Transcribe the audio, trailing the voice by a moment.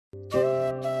Part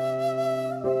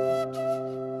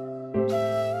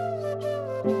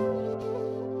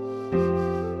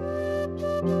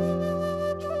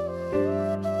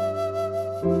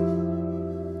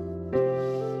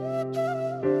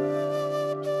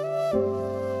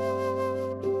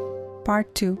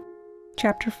 2,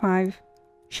 Chapter 5,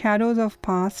 Shadows of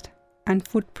Past and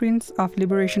Footprints of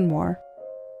Liberation War.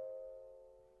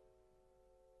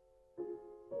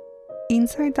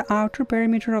 Inside the outer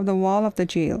perimeter of the wall of the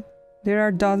jail, there are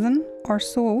a dozen or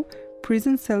so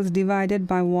prison cells divided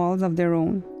by walls of their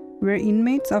own, where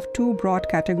inmates of two broad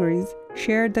categories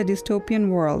share the dystopian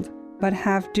world but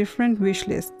have different wish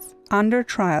lists. Under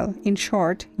trial, in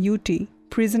short, UT,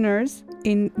 prisoners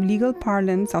in legal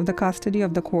parlance of the custody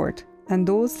of the court, and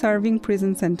those serving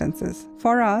prison sentences.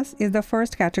 For us is the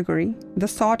first category. The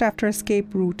sought-after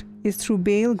escape route is through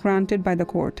bail granted by the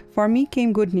court. For me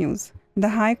came good news. The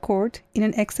High Court, in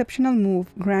an exceptional move,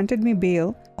 granted me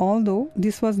bail, although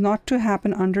this was not to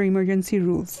happen under emergency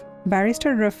rules.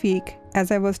 Barrister Rafiq, as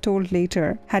I was told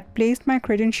later, had placed my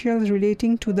credentials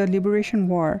relating to the Liberation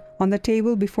War on the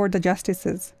table before the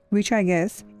justices, which I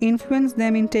guess influenced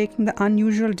them in taking the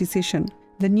unusual decision.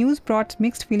 The news brought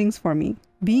mixed feelings for me.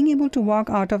 Being able to walk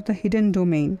out of the hidden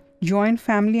domain, join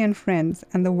family and friends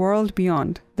and the world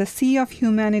beyond, the sea of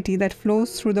humanity that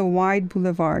flows through the wide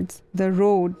boulevards, the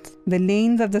roads, the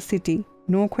lanes of the city,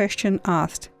 no question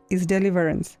asked, is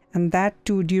deliverance, and that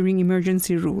too during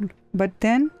emergency rule. But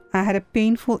then I had a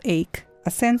painful ache,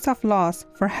 a sense of loss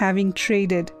for having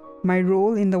traded my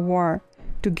role in the war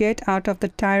to get out of the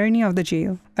tyranny of the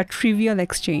jail, a trivial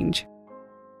exchange.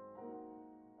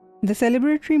 The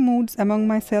celebratory moods among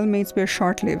my cellmates were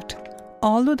short-lived.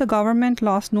 Although the government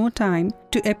lost no time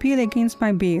to appeal against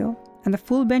my bail, and the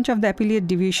full bench of the appellate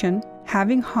division,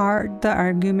 having heard the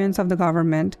arguments of the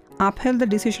government, upheld the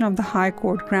decision of the High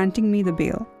Court granting me the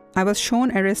bail, I was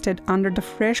shown arrested under the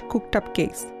fresh cooked-up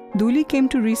case. Duli came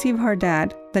to receive her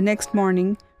dad the next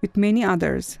morning with many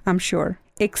others, I'm sure,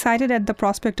 excited at the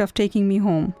prospect of taking me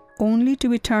home, only to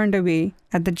be turned away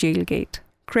at the jail gate.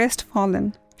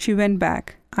 Crestfallen, she went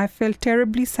back. I felt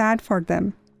terribly sad for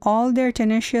them. All their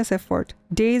tenacious effort,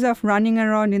 days of running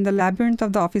around in the labyrinth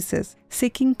of the offices,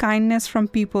 seeking kindness from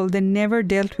people they never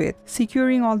dealt with,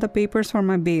 securing all the papers for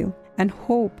my bail, and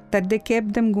hope that they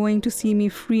kept them going to see me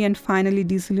free and finally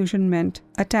disillusionment,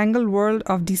 a tangled world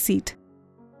of deceit.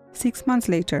 6 months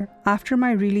later, after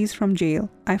my release from jail,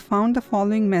 I found the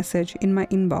following message in my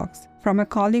inbox from a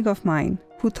colleague of mine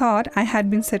who thought I had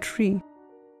been set free.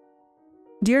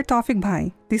 Dear Tawfiq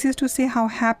Bhai, this is to say how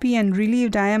happy and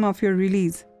relieved I am of your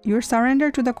release. Your surrender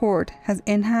to the court has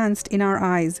enhanced in our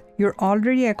eyes your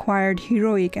already acquired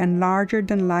heroic and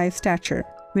larger-than-life stature.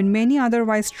 When many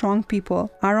otherwise strong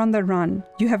people are on the run,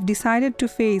 you have decided to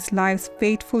face life's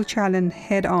fateful challenge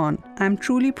head-on. I am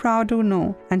truly proud to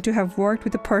know and to have worked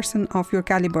with a person of your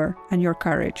caliber and your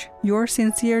courage. Yours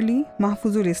sincerely,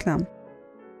 Mahfuzul Islam.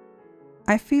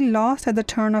 I feel lost at the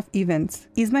turn of events.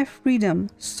 Is my freedom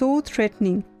so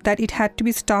threatening that it had to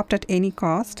be stopped at any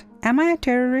cost? Am I a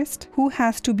terrorist who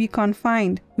has to be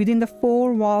confined within the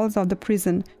four walls of the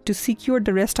prison to secure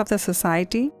the rest of the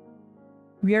society?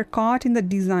 We are caught in the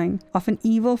design of an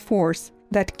evil force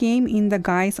that came in the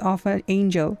guise of an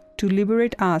angel to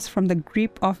liberate us from the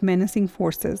grip of menacing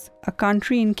forces, a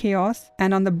country in chaos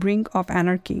and on the brink of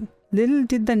anarchy. Little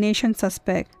did the nation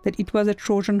suspect that it was a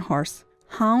Trojan horse.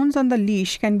 Hounds on the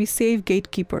leash can be safe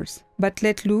gatekeepers, but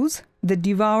let loose, they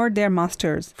devour their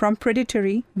masters. From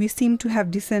predatory, we seem to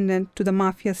have descended to the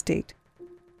mafia state.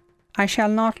 I shall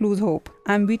not lose hope.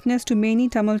 I am witness to many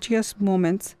tumultuous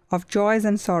moments of joys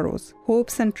and sorrows,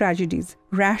 hopes and tragedies,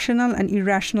 rational and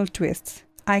irrational twists.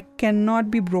 I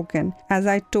cannot be broken, as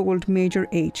I told Major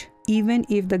H. Even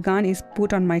if the gun is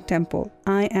put on my temple,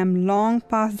 I am long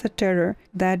past the terror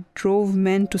that drove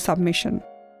men to submission.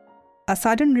 A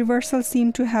sudden reversal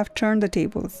seemed to have turned the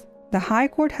tables. The High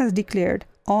Court has declared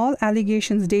all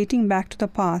allegations dating back to the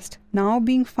past now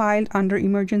being filed under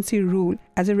emergency rule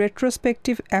as a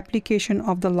retrospective application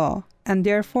of the law, and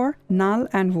therefore null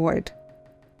and void.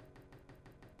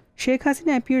 Sheikh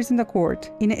Hasina appears in the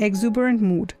court in an exuberant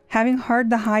mood, having heard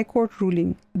the High Court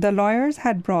ruling. The lawyers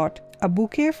had brought a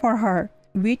bouquet for her,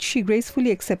 which she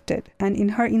gracefully accepted, and in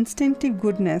her instinctive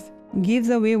goodness gives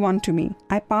away one to me.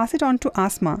 I pass it on to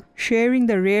Asma, sharing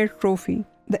the rare trophy.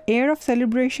 The air of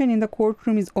celebration in the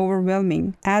courtroom is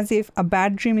overwhelming, as if a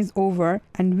bad dream is over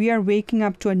and we are waking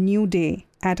up to a new day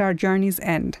at our journey's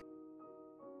end.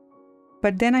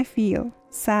 But then I feel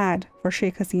sad for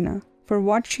Sheikh Hasina, for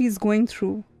what she is going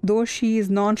through, though she is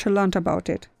nonchalant about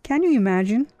it. Can you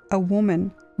imagine a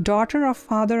woman, daughter of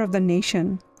father of the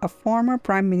nation, a former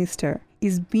prime minister,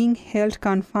 is being held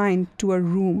confined to a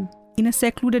room in a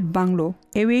secluded bungalow,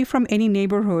 away from any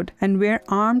neighborhood and where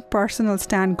armed personnel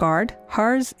stand guard,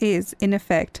 hers is, in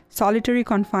effect, solitary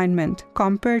confinement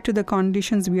compared to the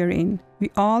conditions we are in.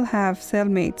 We all have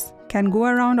cellmates, can go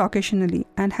around occasionally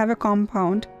and have a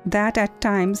compound that at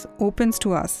times opens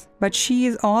to us. But she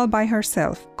is all by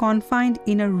herself, confined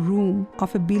in a room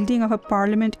of a building of a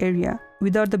parliament area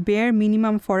without the bare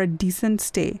minimum for a decent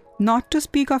stay, not to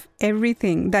speak of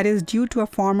everything that is due to a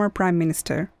former prime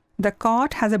minister. The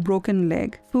cot has a broken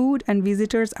leg, food and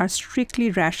visitors are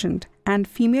strictly rationed, and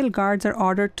female guards are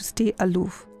ordered to stay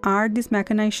aloof. Are these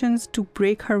machinations to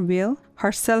break her will,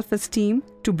 her self-esteem,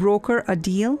 to broker a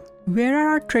deal? Where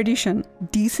are our tradition,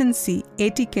 decency,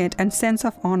 etiquette, and sense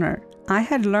of honor? I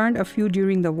had learned a few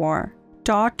during the war,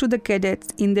 taught to the cadets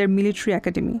in their military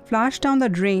academy, flushed down the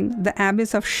drain the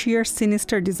abyss of sheer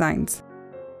sinister designs.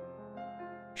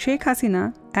 Sheikh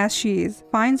Hasina, as she is,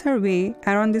 finds her way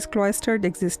around this cloistered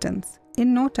existence.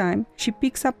 In no time, she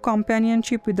picks up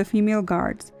companionship with the female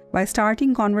guards. By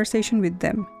starting conversation with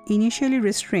them, initially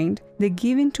restrained, they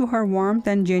give in to her warmth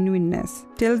and genuineness,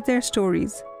 tells their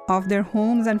stories of their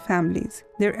homes and families,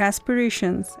 their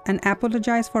aspirations, and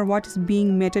apologize for what is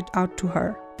being meted out to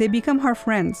her. They become her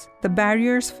friends. The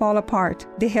barriers fall apart.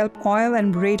 They help oil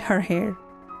and braid her hair.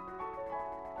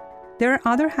 There are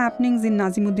other happenings in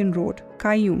Nazimuddin Road.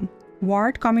 Qayyum,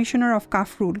 Ward Commissioner of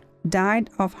Kafrul, died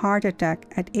of heart attack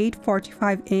at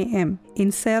 8:45 a.m.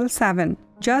 in cell 7,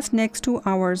 just next to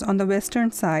ours on the western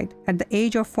side, at the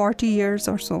age of 40 years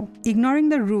or so. Ignoring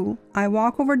the rule, I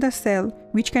walk over the cell,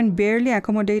 which can barely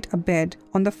accommodate a bed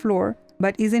on the floor,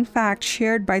 but is in fact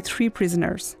shared by 3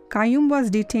 prisoners. Qayyum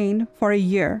was detained for a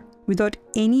year without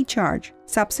any charge,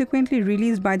 subsequently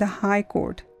released by the High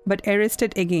Court, but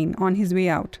arrested again on his way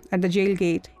out at the jail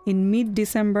gate in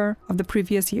mid-December of the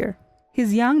previous year.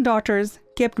 His young daughters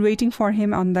kept waiting for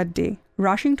him on that day,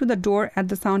 rushing to the door at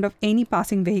the sound of any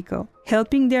passing vehicle,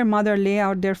 helping their mother lay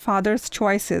out their father's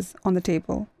choices on the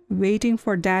table, waiting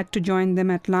for dad to join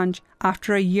them at lunch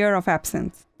after a year of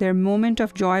absence. Their moment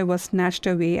of joy was snatched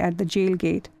away at the jail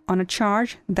gate on a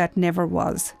charge that never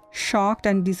was. Shocked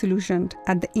and disillusioned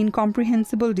at the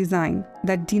incomprehensible design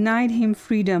that denied him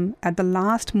freedom at the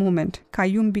last moment,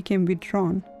 Qayyum became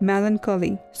withdrawn,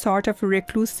 melancholy, sort of a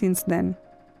recluse since then.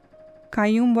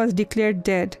 Qayyum was declared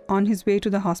dead on his way to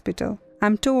the hospital.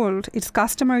 I'm told it's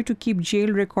customary to keep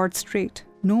jail records straight.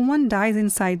 No one dies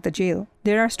inside the jail.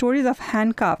 There are stories of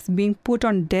handcuffs being put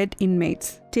on dead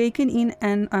inmates, taken in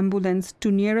an ambulance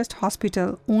to nearest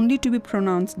hospital only to be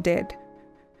pronounced dead.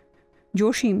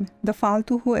 Joshim, the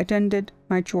Faltu who attended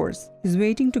my chores, is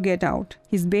waiting to get out.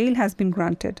 His bail has been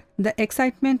granted. The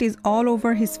excitement is all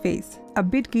over his face. A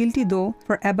bit guilty though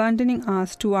for abandoning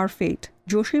us to our fate.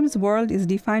 Joshim's world is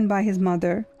defined by his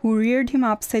mother, who reared him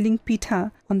up selling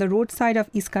pitha on the roadside of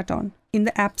Iskaton. In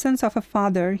the absence of a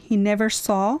father he never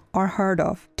saw or heard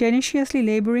of, tenaciously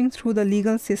laboring through the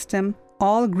legal system,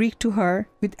 all Greek to her,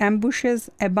 with ambushes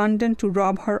abundant to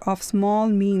rob her of small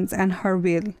means and her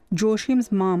will.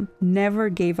 Joshim's mom never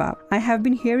gave up. I have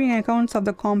been hearing accounts of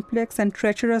the complex and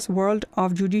treacherous world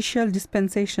of judicial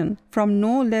dispensation from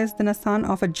no less than a son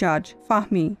of a judge,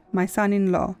 Fahmi, my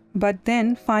son-in-law. But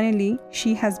then, finally,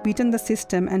 she has beaten the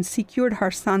system and secured her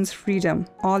son's freedom.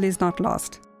 All is not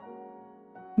lost.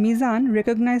 Mizan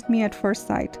recognized me at first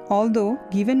sight, although,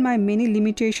 given my many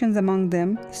limitations among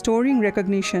them, storing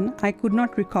recognition, I could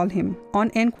not recall him. On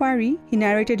enquiry, he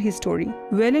narrated his story.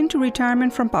 Well into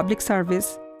retirement from public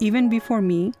service, even before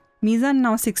me, Mizan,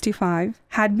 now 65,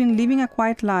 had been living a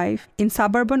quiet life in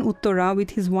suburban Uttara with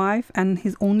his wife and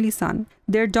his only son.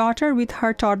 Their daughter with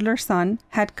her toddler son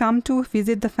had come to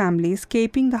visit the family,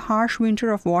 escaping the harsh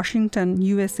winter of Washington,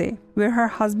 USA, where her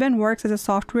husband works as a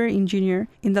software engineer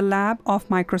in the lab of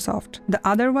Microsoft. The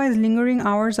otherwise lingering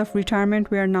hours of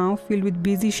retirement were now filled with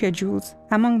busy schedules,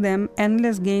 among them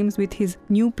endless games with his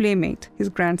new playmate, his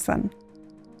grandson.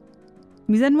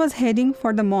 Mizan was heading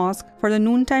for the mosque for the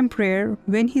noontime prayer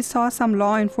when he saw some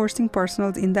law-enforcing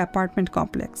personnel in the apartment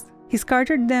complex. He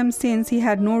skirted them since he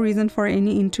had no reason for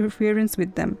any interference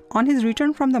with them. On his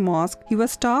return from the mosque, he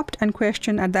was stopped and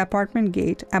questioned at the apartment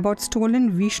gate about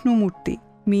stolen Vishnu Murti,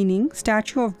 meaning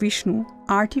statue of Vishnu,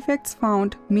 artifacts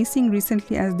found missing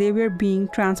recently as they were being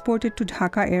transported to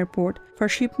Dhaka airport for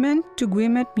shipment to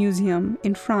Guimet Museum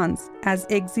in France as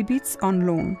exhibits on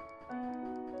loan.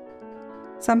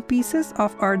 Some pieces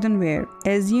of earthenware,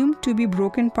 assumed to be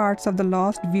broken parts of the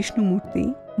lost Vishnu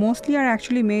Murti, mostly are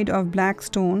actually made of black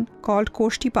stone called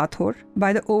Koshti Pathor,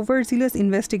 by the overzealous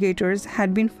investigators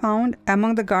had been found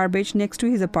among the garbage next to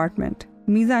his apartment.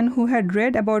 Mizan, who had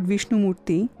read about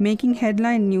Vishnumurthy making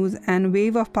headline news and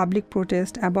wave of public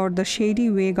protest about the shady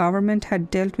way government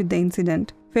had dealt with the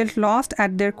incident, felt lost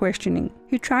at their questioning.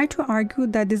 He tried to argue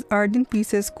that these earthen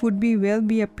pieces could well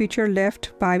be a picture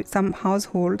left by some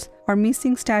households or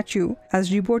missing statue,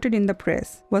 as reported in the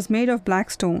press, was made of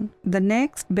black stone. The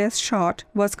next best shot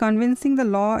was convincing the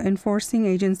law enforcing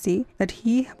agency that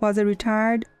he was a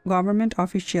retired government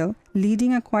official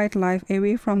leading a quiet life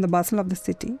away from the bustle of the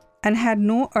city, and had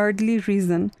no earthly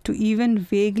reason to even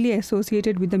vaguely associate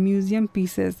it with the museum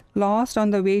pieces lost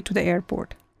on the way to the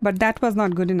airport. But that was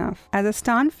not good enough. As the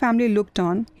stunned family looked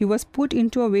on, he was put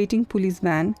into a waiting police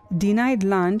van, denied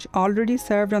lunch already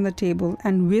served on the table,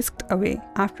 and whisked away.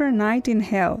 After a night in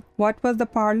hell, what was the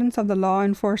parlance of the law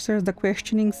enforcers, the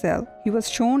questioning cell, he was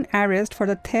shown arrest for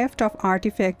the theft of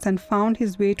artifacts and found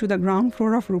his way to the ground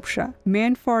floor of Rupsha,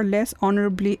 meant for less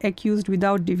honorably accused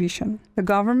without division. The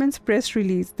government's press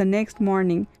release the next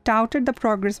morning touted the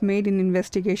progress made in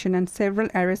investigation and several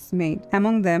arrests made,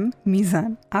 among them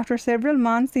Mizan. After several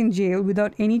months in jail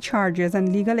without any charges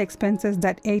and legal expenses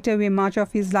that ate away much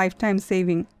of his lifetime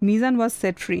saving, Mizan was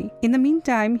set free. In the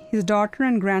meantime, his daughter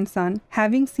and grandson,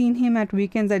 having seen him at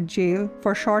weekends at jail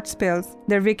for short spells,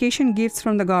 their vacation gifts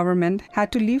from the government,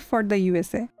 had to leave for the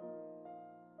USA.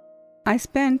 I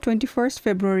spent 21st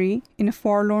February in a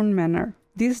forlorn manner.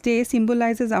 This day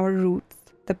symbolizes our roots,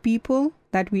 the people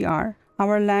that we are,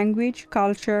 our language,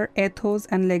 culture, ethos,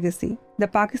 and legacy. The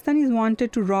Pakistanis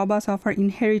wanted to rob us of our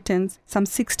inheritance some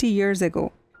 60 years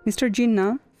ago. Mr.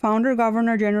 Jinnah, founder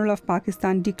Governor General of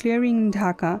Pakistan, declaring in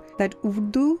Dhaka that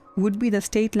Urdu would be the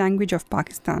state language of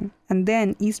Pakistan. And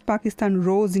then East Pakistan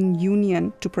rose in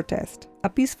union to protest. A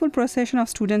peaceful procession of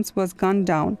students was gunned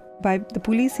down by the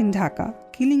police in Dhaka,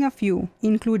 killing a few,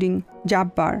 including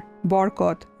Jabbar,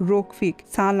 Borkot, Rokfik,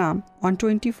 Salam, on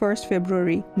 21st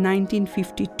February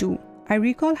 1952. I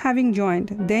recall having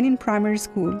joined, then in primary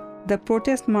school, the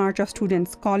protest march of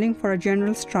students calling for a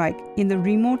general strike in the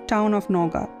remote town of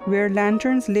Noga, where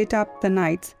lanterns lit up the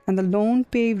nights and the lone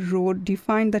paved road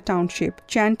defined the township,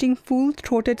 chanting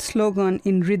full-throated slogan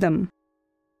in rhythm.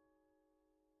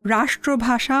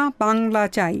 Rashtrobhasha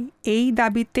Bangla chai, ei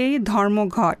dabite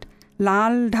dharmoghat,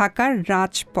 Lal Dhakar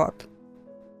Rajpath.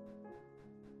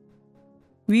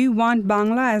 We want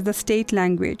Bangla as the state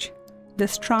language. The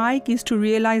strike is to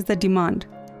realize the demand.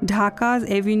 Dhaka's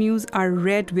avenues are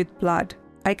red with blood.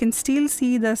 I can still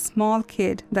see the small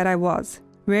kid that I was,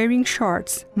 wearing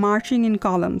shorts, marching in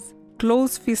columns,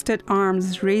 close-fisted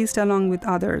arms raised along with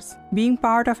others, being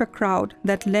part of a crowd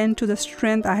that lent to the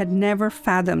strength I had never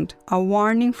fathomed, a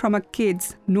warning from a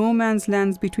kid's no man's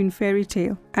lands between fairy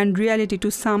tale and reality to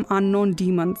some unknown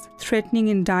demons, threatening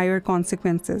in dire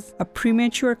consequences, a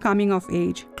premature coming of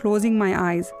age. Closing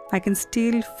my eyes, I can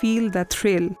still feel the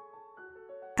thrill.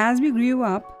 As we grew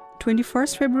up,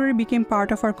 21st February became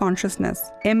part of our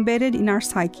consciousness, embedded in our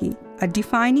psyche, a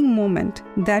defining moment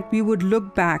that we would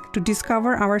look back to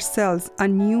discover ourselves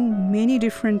anew many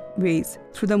different ways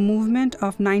through the movement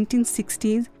of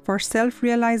 1960s for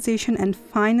self-realization and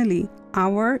finally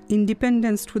our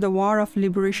independence through the War of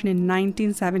Liberation in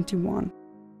 1971.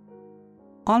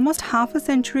 Almost half a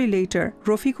century later,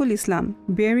 Rafiqul Islam,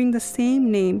 bearing the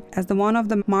same name as the one of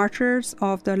the martyrs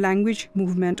of the language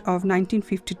movement of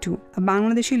 1952, a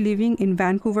Bangladeshi living in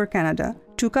Vancouver, Canada,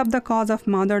 took up the cause of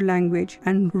mother language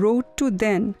and wrote to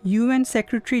then UN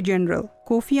Secretary General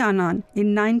Kofi Annan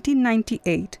in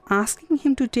 1998, asking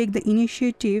him to take the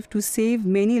initiative to save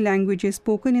many languages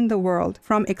spoken in the world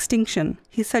from extinction.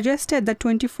 He suggested that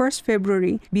 21st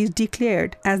February be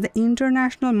declared as the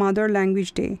International Mother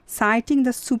Language Day, citing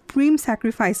the supreme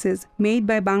sacrifices made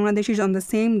by Bangladeshis on the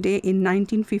same day in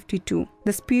 1952.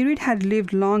 The spirit had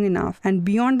lived long enough and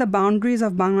beyond the boundaries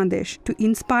of Bangladesh to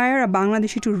inspire a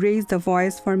Bangladeshi to raise the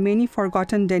voice for many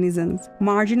forgotten denizens,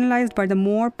 marginalized by the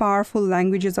more powerful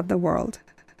languages of the world.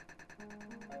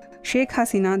 Sheikh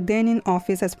Hasina, then in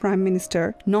office as Prime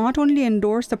Minister, not only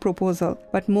endorsed the proposal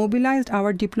but mobilized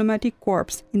our diplomatic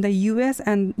corps in the US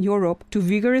and Europe to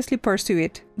vigorously pursue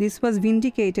it. This was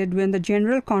vindicated when the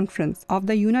General Conference of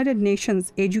the United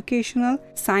Nations Educational,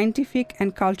 Scientific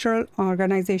and Cultural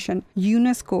Organization,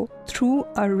 UNESCO, through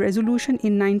a resolution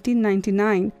in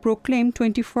 1999, proclaimed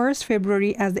 21st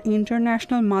February as the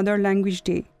International Mother Language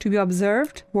Day, to be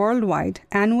observed worldwide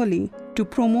annually to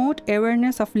promote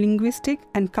awareness of linguistic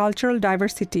and cultural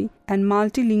diversity and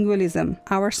multilingualism,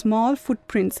 our small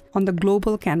footprints on the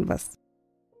global canvas.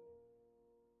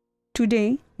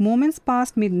 Today, moments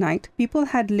past midnight, people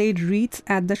had laid wreaths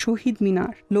at the Shohid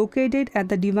Minar, located at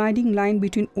the dividing line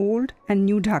between Old and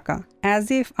New Dhaka,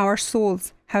 as if our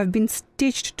souls have been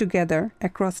stitched together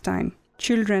across time.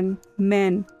 Children,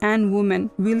 men, and women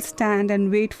will stand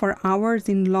and wait for hours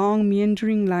in long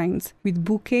meandering lines with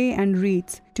bouquet and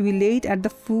wreaths to be laid at the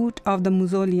foot of the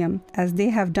mausoleum as they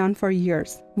have done for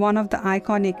years, one of the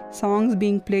iconic songs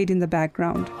being played in the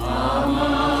background.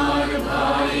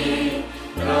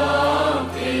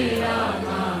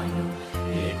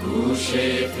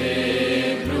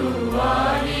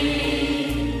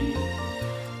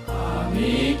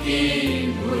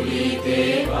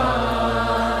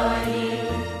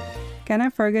 Can I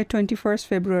forget 21st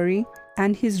February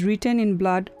and his written in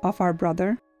blood of our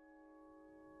brother?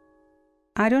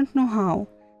 I don't know how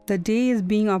the day is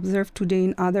being observed today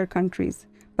in other countries,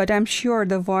 but I'm sure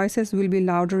the voices will be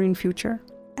louder in future.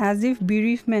 As if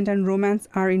bereavement and romance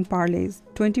are in parleys,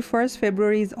 21st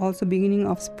February is also beginning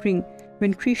of spring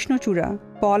when Krishnachura,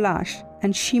 Palash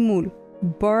and Shimul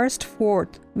burst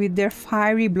forth with their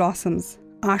fiery blossoms,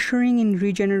 ushering in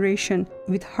regeneration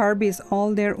with herbs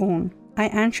all their own. I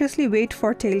anxiously wait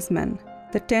for Talisman,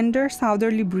 the tender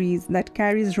southerly breeze that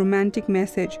carries romantic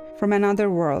message from another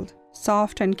world,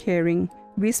 soft and caring,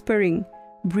 whispering,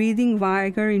 breathing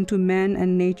vigor into man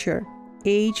and nature,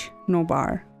 age no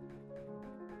bar.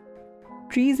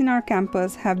 Trees in our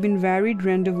campus have been varied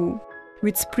rendezvous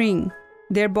with spring,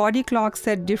 their body clocks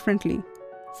set differently.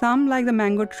 Some, like the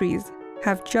mango trees,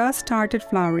 have just started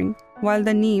flowering, while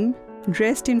the neem,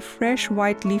 dressed in fresh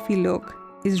white leafy look,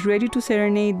 is ready to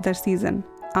serenade the season.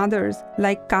 Others,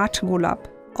 like Kat Golap,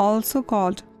 also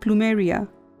called Plumeria,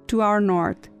 to our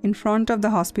north, in front of the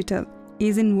hospital,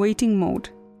 is in waiting mode,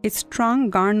 its trunk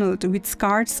garnered with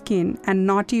scarred skin and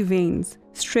knotty veins,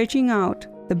 stretching out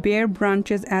the bare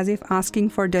branches as if asking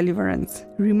for deliverance,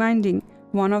 reminding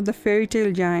one of the fairy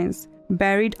tale giants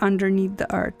buried underneath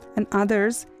the earth, and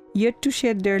others yet to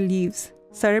shed their leaves,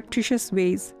 surreptitious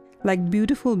ways, like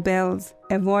beautiful bells,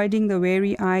 avoiding the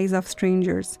wary eyes of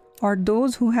strangers, or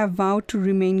those who have vowed to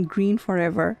remain green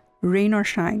forever, rain or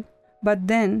shine. But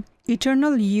then,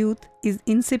 eternal youth is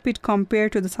insipid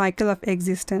compared to the cycle of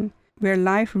existence, where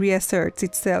life reasserts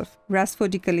itself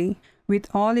rhapsodically with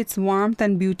all its warmth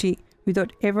and beauty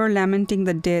without ever lamenting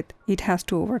the death it has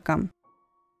to overcome.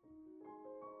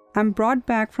 I'm brought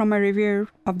back from a review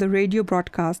of the radio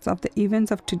broadcasts of the events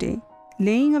of today,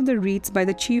 laying of the wreaths by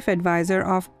the chief advisor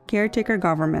of caretaker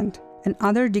government and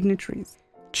other dignitaries,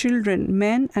 children,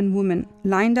 men and women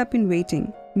lined up in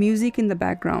waiting, music in the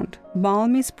background,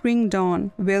 balmy spring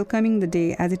dawn welcoming the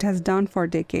day as it has done for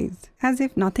decades, as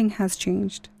if nothing has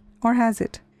changed. Or has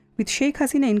it? With Sheikh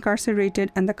Hasina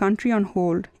incarcerated and the country on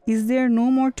hold, is there no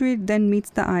more to it than meets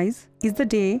the eyes? Is the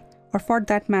day, or for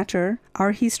that matter,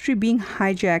 our history being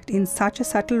hijacked in such a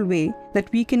subtle way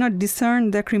that we cannot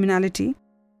discern the criminality?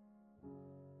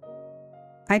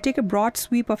 I take a broad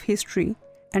sweep of history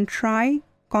and try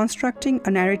constructing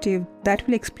a narrative that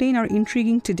will explain our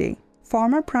intriguing today.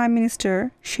 Former Prime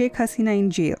Minister Sheikh Hasina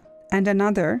in jail, and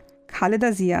another,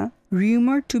 Khaleda Zia,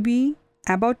 rumored to be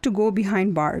about to go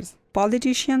behind bars.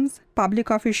 Politicians, public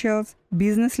officials,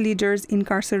 business leaders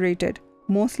incarcerated,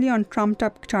 mostly on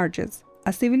trumped-up charges.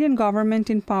 A civilian government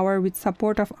in power with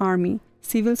support of army,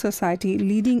 civil society,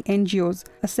 leading NGOs,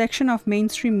 a section of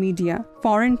mainstream media,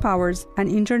 foreign powers, and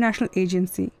international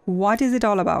agency. What is it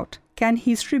all about? Can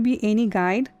history be any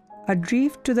guide?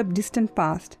 Adrift to the distant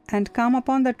past and come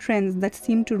upon the trends that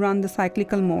seem to run the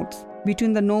cyclical modes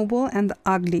between the noble and the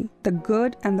ugly, the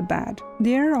good and the bad.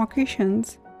 There are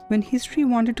occasions when history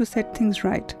wanted to set things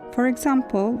right. For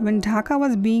example, when Dhaka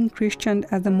was being christened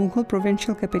as the Mughal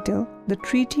provincial capital, the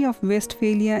Treaty of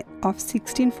Westphalia of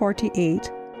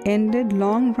 1648 ended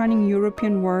long-running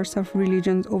European wars of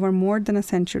religions over more than a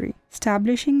century,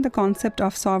 establishing the concept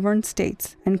of sovereign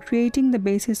states and creating the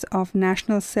basis of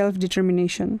national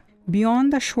self-determination.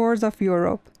 Beyond the shores of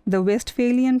Europe, the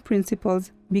Westphalian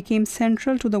principles became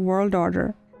central to the world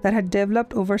order that had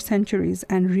developed over centuries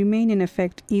and remain in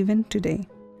effect even today.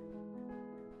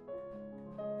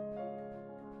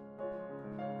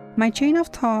 My chain of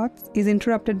thoughts is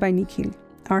interrupted by Nikhil,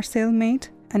 our cellmate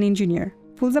and engineer,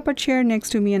 pulls up a chair next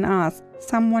to me and asks,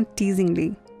 somewhat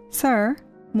teasingly, "Sir,"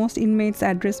 most inmates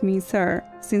address me sir,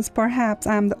 since perhaps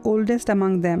I am the oldest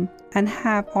among them and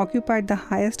have occupied the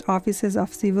highest offices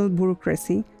of civil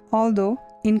bureaucracy, although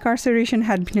incarceration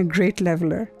had been a great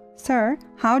leveler. "Sir,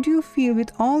 how do you feel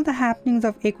with all the happenings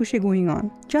of Ekushe going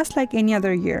on? Just like any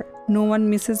other year, no one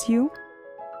misses you?"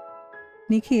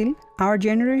 Nikhil, our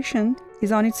generation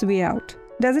is on its way out.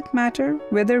 Does it matter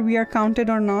whether we are counted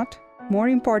or not? More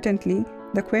importantly,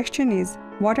 the question is,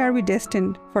 what are we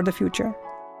destined for the future?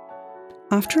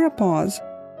 After a pause,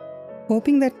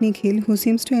 hoping that Nikhil, who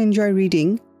seems to enjoy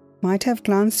reading, might have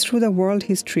glanced through the world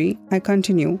history, I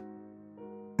continue.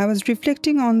 I was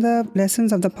reflecting on the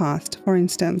lessons of the past. For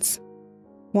instance,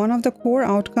 one of the core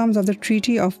outcomes of the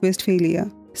Treaty of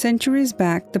Westphalia. Centuries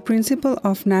back, the principle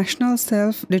of national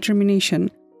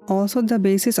self-determination, also the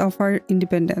basis of our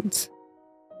independence.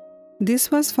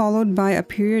 This was followed by a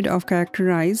period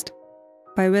characterized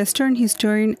by Western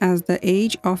historian as the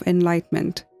Age of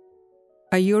Enlightenment,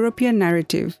 a European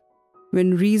narrative,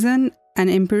 when reason and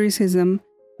empiricism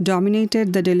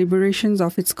dominated the deliberations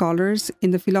of its scholars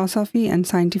in the philosophy and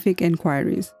scientific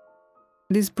inquiries.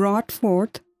 This brought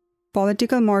forth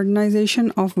political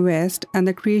modernization of West and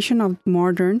the creation of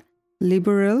modern,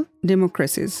 liberal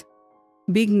democracies.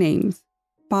 Big names,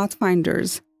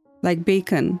 pathfinders like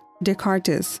Bacon,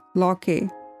 Descartes, Locke,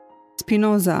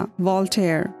 Spinoza,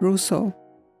 Voltaire, Rousseau,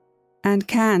 and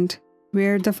Kant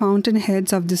were the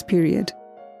fountainheads of this period.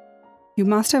 You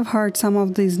must have heard some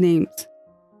of these names.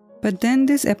 But then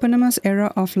this eponymous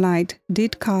era of light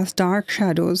did cast dark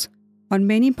shadows on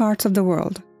many parts of the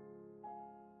world.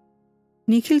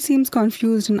 Nikhil seems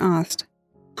confused and asked,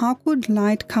 how could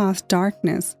light cast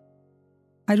darkness?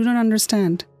 I do not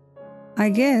understand. I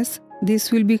guess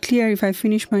this will be clear if I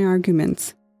finish my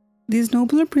arguments. These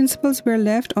nobler principles were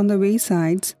left on the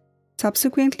waysides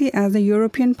subsequently as the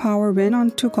European power went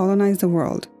on to colonize the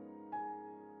world.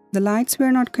 The lights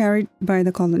were not carried by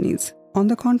the colonies. On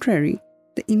the contrary,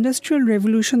 the Industrial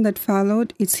Revolution that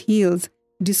followed its heels,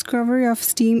 discovery of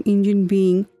steam engine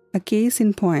being a case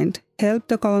in point, helped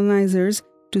the colonizers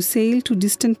to sail to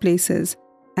distant places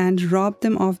and rob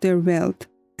them of their wealth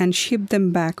and ship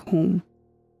them back home.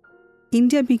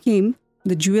 India became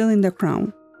the jewel in the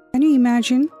crown. Can you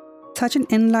imagine? Such an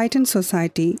enlightened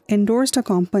society endorsed a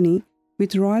company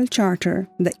with royal charter,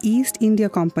 the East India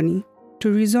Company,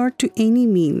 to resort to any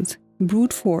means,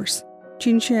 brute force,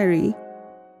 chinchery,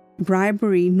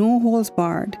 bribery, no holes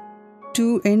barred,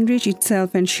 to enrich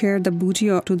itself and share the booty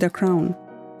to the crown.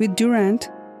 With Durant,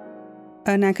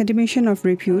 an academician of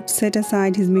repute, set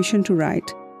aside his mission to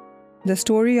write the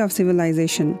story of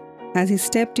civilization as he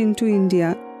stepped into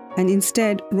India and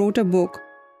instead wrote a book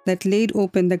that laid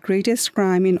open the greatest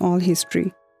crime in all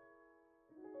history.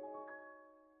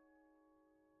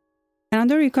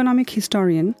 Another economic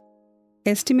historian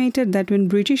estimated that when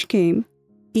British came,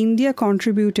 India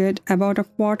contributed about a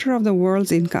quarter of the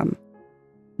world's income.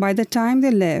 By the time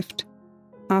they left,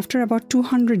 after about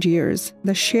 200 years,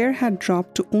 the share had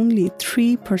dropped to only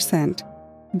 3%.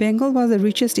 Bengal was the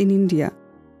richest in India.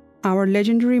 Our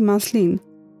legendary muslin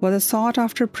was a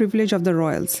sought-after privilege of the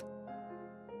royals.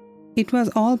 It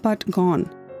was all but gone.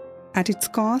 At its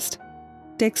cost,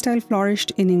 textile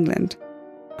flourished in England.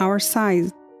 Our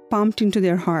size pumped into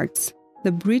their hearts.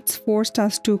 The Brits forced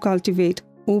us to cultivate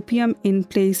opium in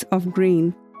place of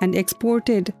grain and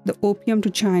exported the opium to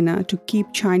China to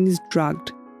keep Chinese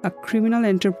drugged, a criminal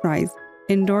enterprise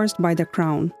endorsed by the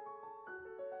crown.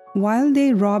 While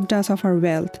they robbed us of our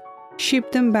wealth,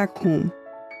 shipped them back home,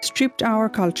 stripped our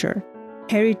culture,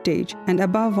 heritage, and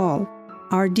above all,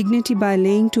 our dignity by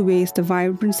laying to waste the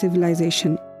vibrant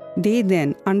civilization, they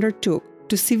then undertook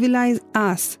to civilize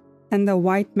us and the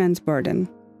white man's burden.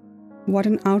 What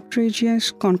an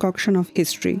outrageous concoction of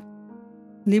history.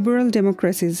 Liberal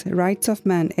democracies, rights of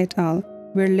man et al.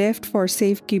 Were left for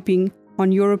safekeeping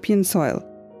on European soil.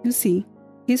 You see,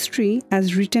 history,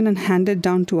 as written and handed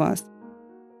down to us,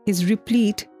 is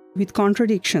replete with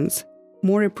contradictions,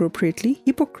 more appropriately,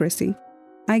 hypocrisy.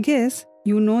 I guess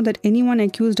you know that anyone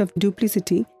accused of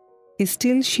duplicity is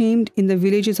still shamed in the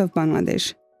villages of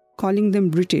Bangladesh, calling them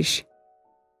British.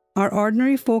 Our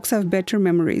ordinary folks have better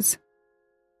memories.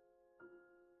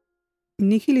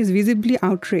 Nikhil is visibly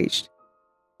outraged,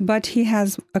 but he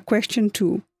has a question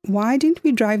too. Why didn't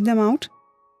we drive them out?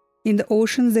 In the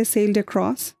oceans they sailed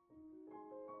across?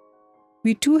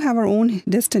 We too have our own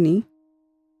destiny.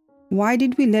 Why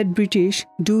did we let British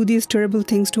do these terrible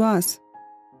things to us?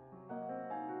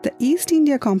 The East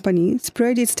India Company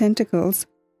spread its tentacles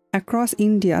across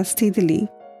India steadily,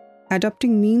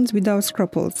 adopting means without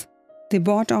scruples. They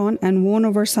bought on and won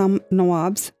over some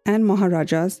Nawabs and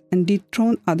Maharajas and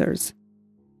dethroned others,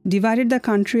 divided the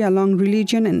country along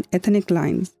religion and ethnic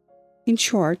lines. In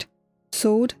short,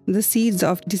 sowed the seeds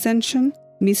of dissension,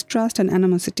 mistrust, and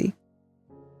animosity.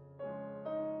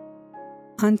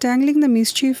 Untangling the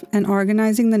mischief and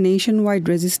organizing the nationwide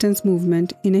resistance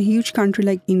movement in a huge country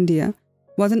like India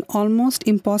was an almost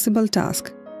impossible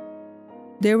task.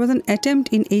 There was an attempt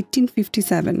in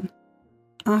 1857,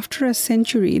 after a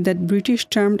century that British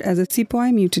termed as a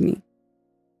Sepoy Mutiny.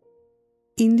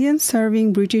 Indians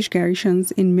serving British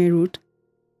garrisons in Meerut,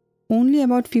 only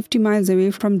about 50 miles away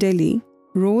from Delhi,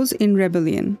 rose in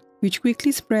rebellion, which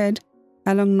quickly spread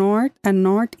along north and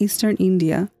northeastern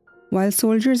India while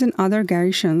soldiers in other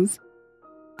garrisons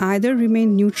either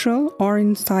remained neutral or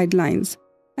in sidelines,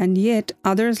 and yet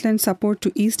others lent support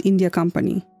to East India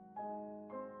Company.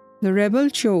 The rebel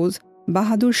chose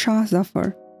Bahadur Shah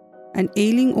Zafar, an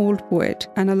ailing old poet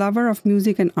and a lover of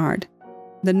music and art,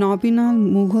 the nominal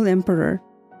Mughal emperor,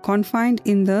 confined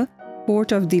in the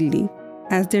port of Delhi,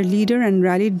 as their leader and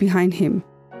rallied behind him.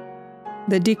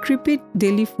 The decrepit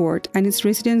Delhi fort and its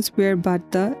residents were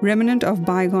but the remnant of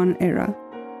bygone era.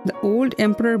 The old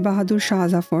Emperor Bahadur Shah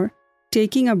Zafar,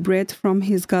 taking a breath from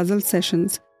his ghazal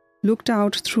sessions, looked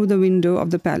out through the window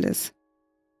of the palace.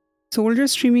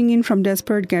 Soldiers streaming in from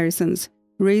desperate garrisons,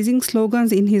 raising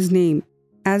slogans in his name,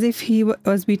 as if he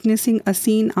was witnessing a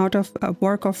scene out of a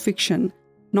work of fiction.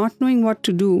 Not knowing what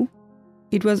to do,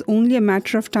 it was only a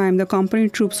matter of time the company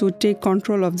troops would take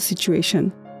control of the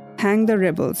situation, hang the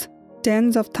rebels,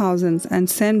 tens of thousands, and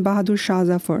send Bahadur Shah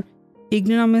Zafar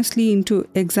ignominiously into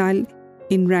exile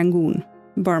in Rangoon,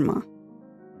 Burma,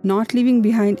 not leaving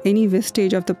behind any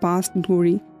vestige of the past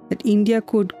glory that India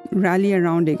could rally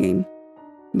around again.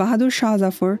 Bahadur Shah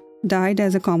Zafar died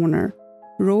as a commoner,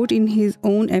 wrote in his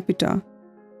own epitaph,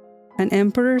 an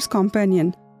emperor's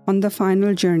companion on the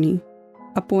final journey,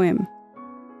 a poem.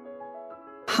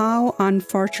 How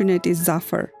unfortunate is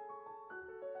Zafar!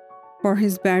 For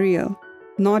his burial,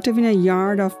 not even a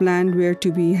yard of land were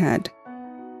to be had,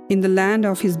 in the land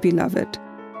of his beloved.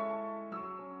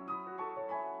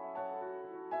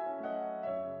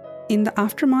 In the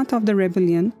aftermath of the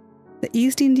rebellion, the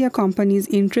East India Company's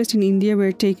interest in India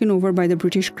were taken over by the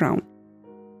British Crown.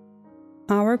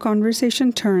 Our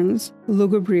conversation turns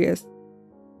lugubrious.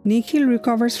 Nikhil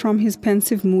recovers from his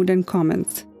pensive mood and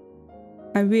comments.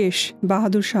 I wish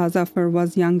Bahadur Shah Zafar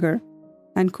was younger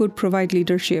and could provide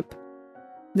leadership.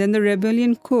 Then the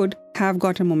rebellion could have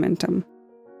got a momentum.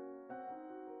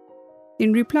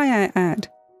 In reply, I add,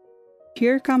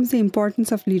 here comes the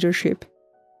importance of leadership.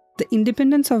 The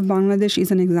independence of Bangladesh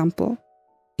is an example.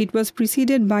 It was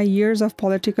preceded by years of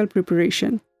political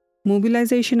preparation,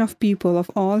 mobilization of people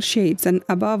of all shades, and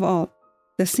above all,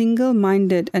 the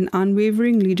single-minded and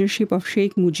unwavering leadership of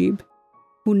Sheikh Mujib,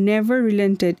 who never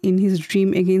relented in his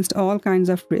dream against all kinds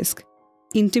of risk,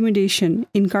 intimidation,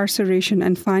 incarceration,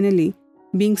 and finally,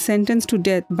 being sentenced to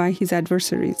death by his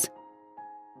adversaries.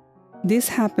 This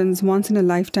happens once in a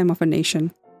lifetime of a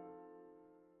nation.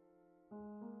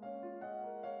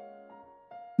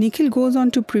 Nikhil goes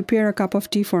on to prepare a cup of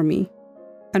tea for me,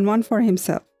 and one for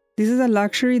himself. This is a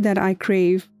luxury that I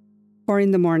crave for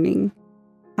in the morning.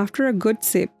 After a good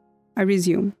sip, I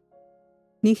resume.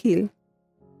 Nikhil,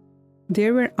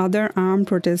 there were other armed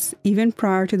protests even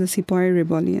prior to the Sepoy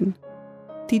rebellion.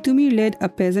 Titumir led a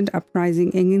peasant uprising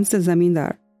against the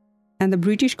Zamindar and the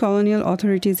British colonial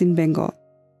authorities in Bengal.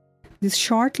 This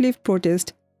short-lived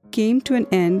protest came to an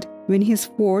end when his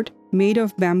fort, made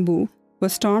of bamboo,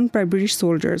 was stormed by British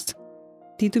soldiers.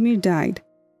 Titumir died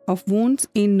of wounds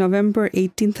in November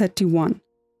 1831.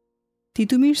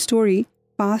 Titumir's story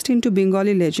passed into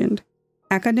Bengali legend.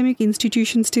 Academic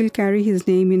institutions still carry his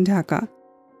name in Dhaka,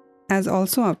 as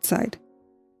also outside.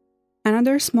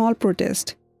 Another small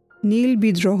protest,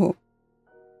 Nil-Bidraha,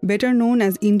 better known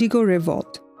as Indigo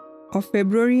Revolt, of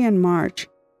February and March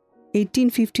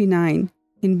 1859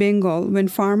 in Bengal, when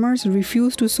farmers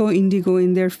refused to sow indigo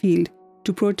in their field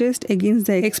to protest against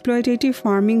the exploitative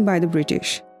farming by the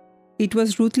British. It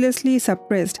was ruthlessly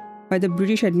suppressed by the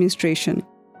British administration.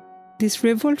 This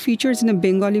revolt features in a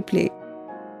Bengali play,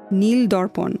 Nil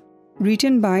Darpan,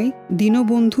 written by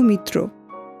Dinobandhu Mitra.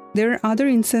 There are other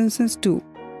instances too.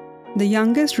 The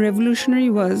youngest revolutionary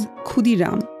was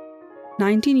Khudiram,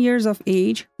 19 years of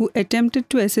age, who attempted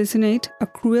to assassinate a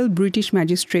cruel British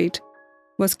magistrate,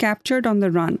 was captured on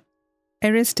the run,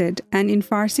 arrested, and in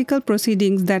farcical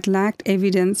proceedings that lacked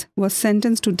evidence was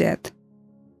sentenced to death.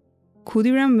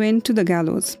 Khudiram went to the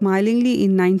gallows smilingly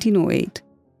in 1908.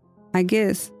 I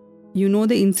guess you know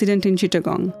the incident in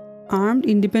Chittagong. Armed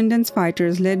independence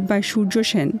fighters led by Surya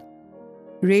Sen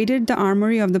raided the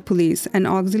armory of the police and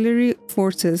auxiliary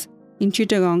forces in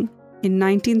Chittagong in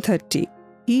 1930.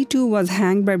 He too was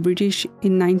hanged by British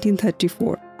in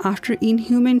 1934 after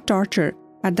inhuman torture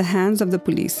at the hands of the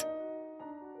police.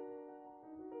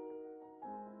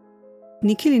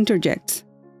 Nikhil interjects,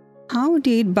 how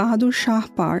did Bahadur Shah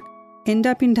Park end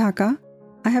up in Dhaka?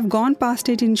 I have gone past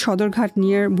it in Sadarghat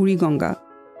near Buriganga.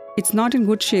 It's not in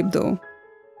good shape though.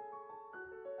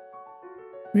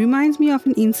 Reminds me of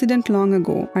an incident long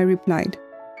ago, I replied.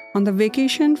 On the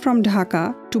vacation from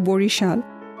Dhaka to Borishal,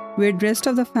 where the rest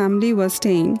of the family was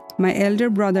staying, my elder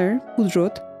brother,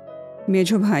 Hudrot,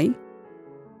 Mejo Bhai,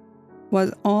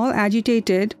 was all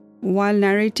agitated while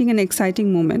narrating an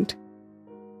exciting moment.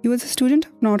 He was a student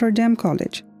of Notre Dame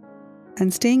College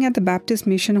and staying at the Baptist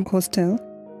Mission Hostel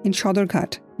in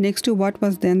Sadarghat, next to what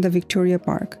was then the Victoria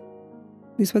Park.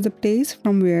 This was a place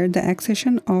from where the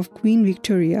accession of Queen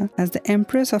Victoria as the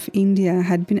Empress of India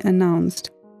had been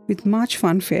announced with much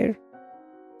fanfare,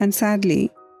 and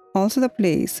sadly, also the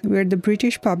place where the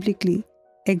British publicly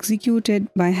executed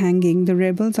by hanging the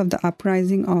rebels of the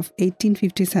uprising of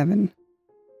 1857.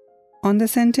 On the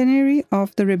centenary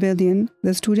of the rebellion,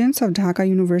 the students of Dhaka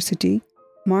University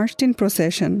marched in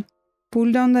procession,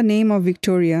 pulled down the name of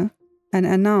Victoria, and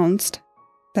announced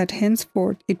that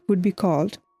henceforth it would be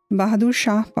called Bahadur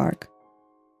Shah Park,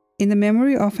 in the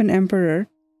memory of an emperor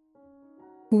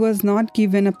who was not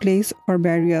given a place for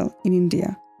burial in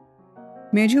India.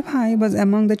 Meju Bhai was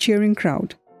among the cheering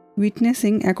crowd,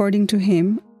 witnessing, according to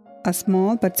him, a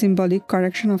small but symbolic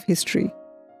correction of history.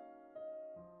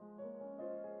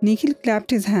 Nikhil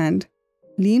clapped his hand,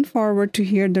 leaned forward to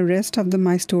hear the rest of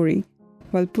my story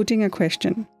while putting a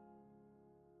question.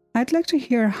 I'd like to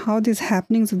hear how these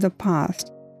happenings of the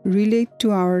past relate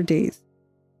to our days.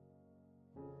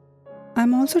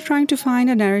 I'm also trying to find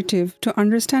a narrative to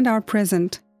understand our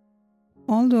present.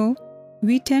 Although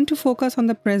we tend to focus on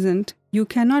the present, you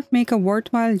cannot make a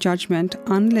worthwhile judgment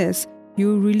unless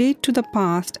you relate to the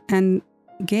past and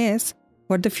guess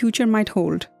what the future might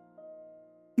hold.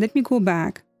 Let me go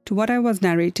back to what I was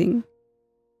narrating.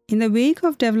 In the wake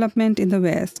of development in the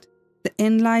West, the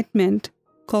Enlightenment,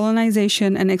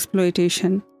 colonization and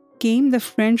exploitation, came the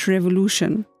French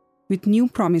Revolution with new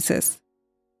promises: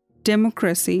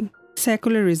 democracy,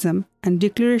 secularism, and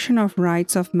declaration of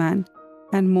rights of man,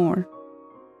 and more.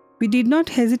 We did not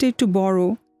hesitate to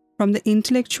borrow from the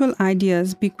intellectual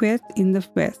ideas bequeathed in the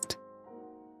West.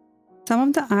 Some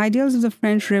of the ideals of the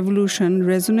French Revolution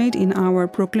resonate in our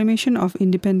proclamation of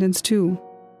independence too.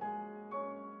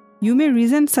 You may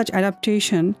resent such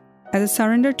adaptation as a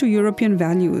surrender to European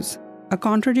values, a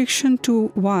contradiction to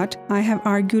what I have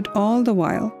argued all the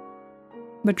while.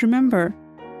 But remember,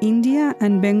 India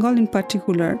and Bengal in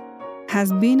particular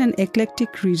has been an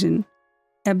eclectic region,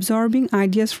 absorbing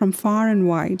ideas from far and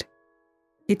wide.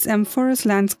 Its amorphous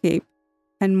landscape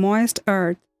and moist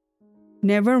earth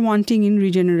never wanting in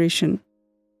regeneration.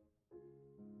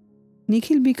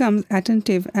 Nikhil becomes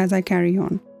attentive as I carry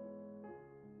on.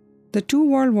 The two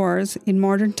world wars in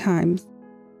modern times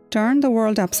turned the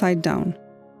world upside down.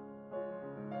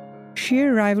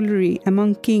 Sheer rivalry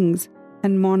among kings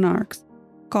and monarchs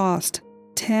cost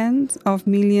tens of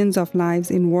millions of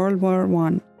lives in World War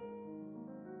I.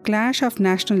 Clash of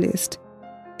nationalist,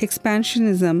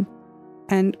 expansionism,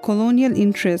 and colonial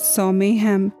interests saw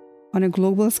mayhem on a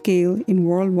global scale in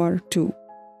World War II.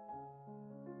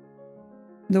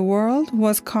 The world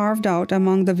was carved out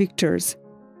among the victors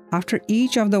after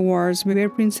each of the wars where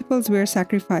principles were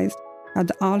sacrificed at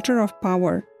the altar of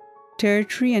power,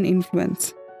 territory, and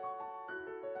influence.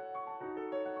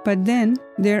 But then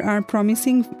there are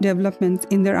promising developments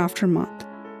in their aftermath: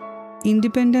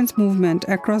 independence movement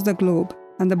across the globe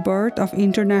and the birth of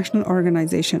international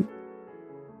organization,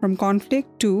 from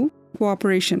conflict to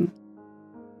cooperation.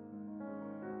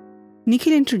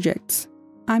 Nikhil interjects.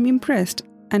 I'm impressed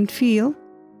and feel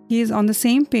he is on the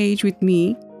same page with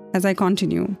me as I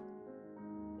continue.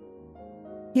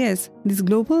 Yes, these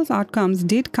global outcomes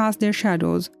did cast their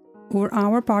shadows over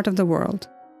our part of the world.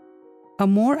 A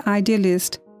more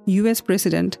idealist US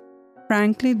President,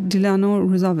 Franklin Delano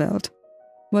Roosevelt,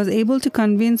 was able to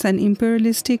convince an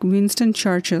imperialistic Winston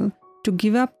Churchill to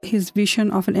give up his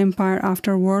vision of an empire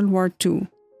after World War II.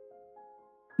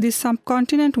 This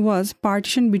subcontinent was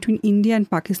partitioned between India and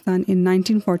Pakistan in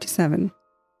 1947.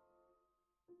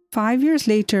 5 years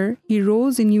later, he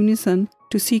rose in unison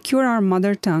to secure our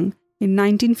mother tongue in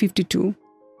 1952.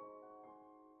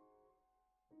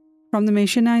 From the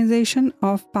Mechanization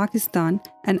of Pakistan,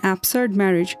 an absurd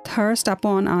marriage thrust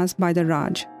upon us by the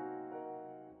Raj.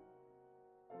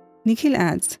 Nikhil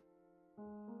adds,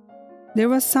 there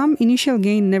was some initial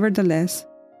gain nevertheless.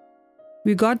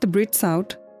 We got the Brits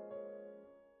out.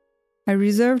 I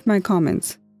reserved my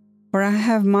comments, for I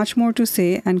have much more to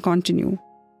say and continue.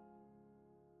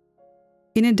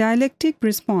 In a dialectic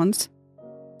response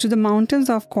to the mountains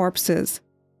of corpses,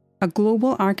 a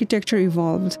global architecture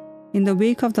evolved in the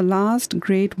wake of the last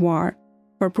great war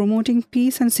for promoting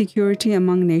peace and security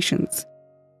among nations,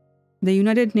 the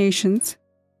United Nations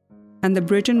and the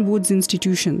Bretton Woods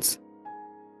institutions,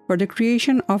 for the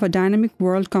creation of a dynamic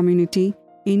world community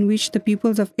in which the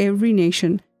peoples of every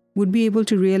nation would be able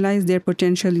to realize their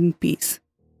potential in peace.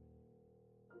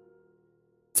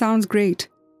 Sounds great.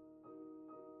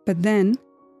 But then,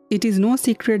 it is no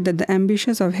secret that the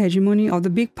ambitions of hegemony of the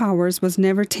big powers was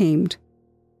never tamed.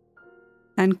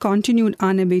 and continued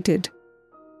unabated.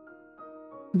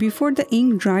 Before the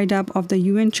ink dried up of the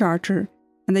UN Charter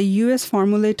and the US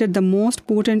formulated the most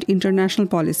potent international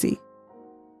policy.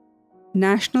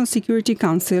 National Security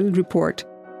Council Report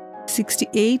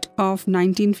 68 of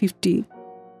 1950,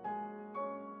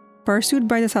 pursued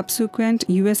by the subsequent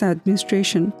US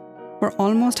administration for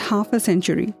almost half a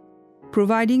century,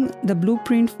 providing the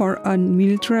blueprint for a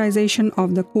militarization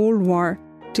of the Cold War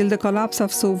till the collapse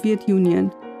of Soviet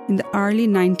Union in the early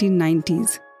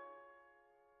 1990s.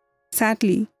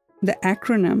 Sadly, the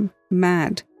acronym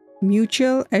MAD,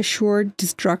 Mutual Assured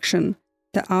Destruction,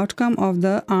 the outcome of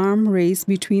the arms race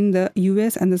between the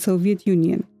US and the Soviet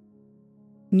Union.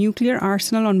 Nuclear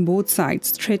arsenal on both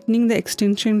sides threatening the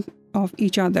extinction of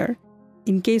each other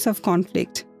in case of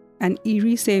conflict, an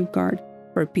eerie safeguard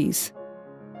for peace,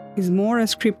 is more a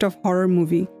script of horror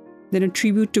movie than a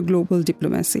tribute to global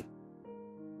diplomacy.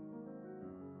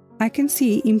 I can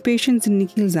see impatience in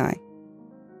Nikhil's eye.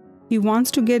 He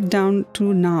wants to get down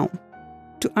to now,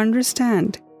 to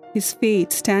understand his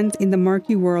fate stands in the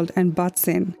murky world and butts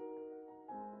in.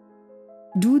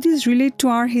 Do these relate to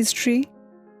our history?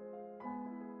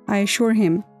 I assure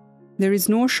him, there is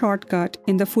no shortcut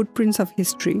in the footprints of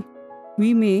history.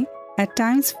 We may at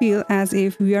times feel as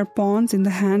if we are pawns in the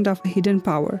hand of a hidden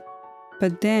power,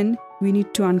 but then we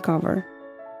need to uncover.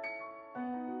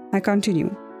 I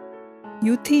continue.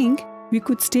 You think we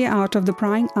could stay out of the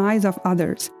prying eyes of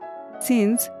others,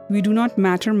 since we do not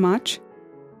matter much?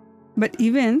 But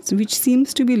events which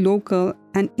seems to be local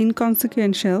and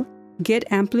inconsequential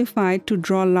get amplified to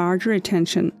draw larger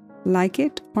attention, like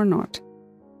it or not.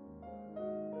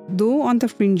 Though on the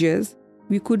fringes,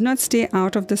 we could not stay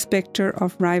out of the specter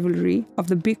of rivalry of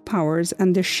the big powers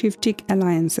and their shifting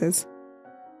alliances.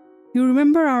 You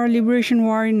remember our Liberation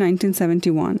War in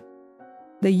 1971.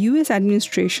 The US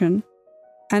administration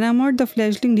enamored the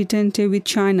fledgling detente with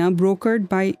China brokered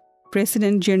by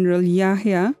President General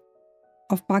Yahya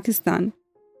of Pakistan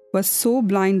was so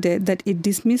blinded that it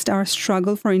dismissed our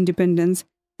struggle for independence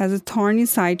as a thorny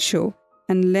sideshow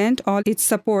and lent all its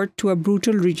support to a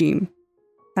brutal regime.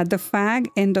 At the fag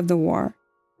end of the war,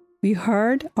 we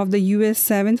heard of the US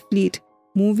 7th Fleet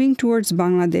moving towards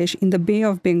Bangladesh in the Bay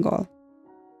of Bengal.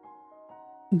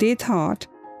 They thought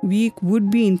we would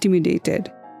be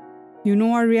intimidated. You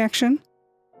know our reaction?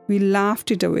 We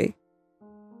laughed it away.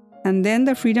 And then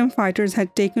the freedom fighters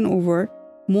had taken over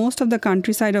most of the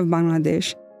countryside of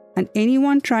Bangladesh, and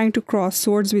anyone trying to cross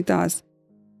swords with us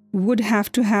would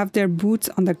have to have their boots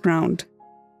on the ground.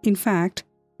 In fact,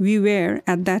 we were,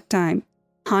 at that time,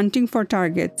 hunting for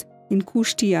targets in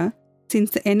Kushtia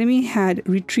since the enemy had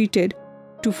retreated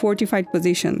to fortified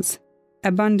positions,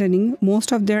 abandoning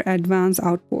most of their advance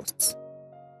outposts.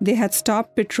 They had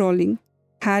stopped patrolling,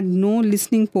 had no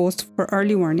listening posts for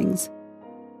early warnings.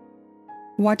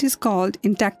 What is called,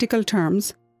 in tactical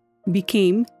terms,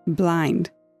 became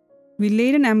blind. We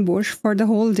laid an ambush for the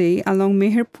whole day along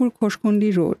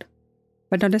Meherpur-Khoshkundi road,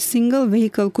 but not a single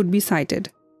vehicle could be sighted.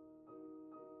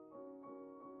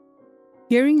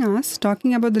 Hearing us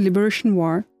talking about the Liberation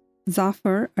War,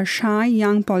 Zafar, a shy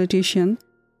young politician,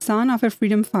 son of a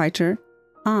freedom fighter,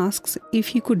 asks if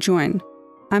he could join.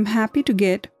 I'm happy to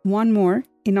get one more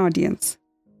in audience.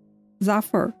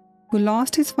 Zafar, who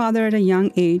lost his father at a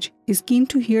young age, is keen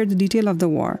to hear the detail of the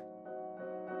war.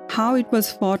 How it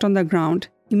was fought on the ground,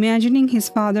 imagining his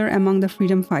father among the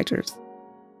freedom fighters.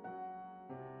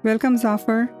 Welcome,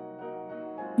 Zafar.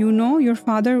 You know your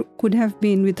father could have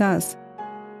been with us.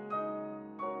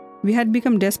 We had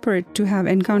become desperate to have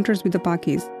encounters with the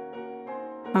Pakis.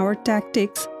 Our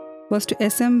tactics was to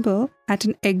assemble at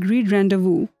an agreed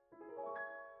rendezvous,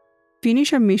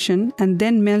 finish our mission, and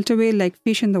then melt away like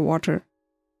fish in the water.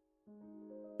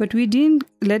 But we didn't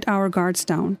let our guards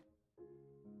down.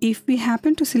 If we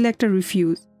happened to select a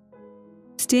refuse,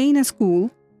 stay in a school,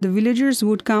 the villagers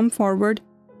would come forward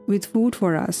with food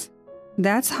for us.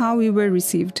 That's how we were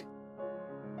received.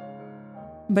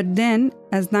 But then,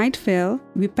 as night fell,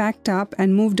 we packed up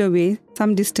and moved away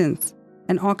some distance,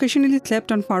 and occasionally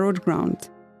slept on furrowed ground,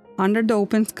 under the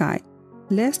open sky,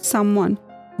 lest someone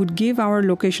would give our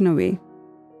location away.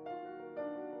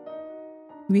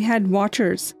 We had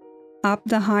watchers up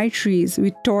the high trees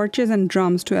with torches and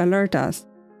drums to alert us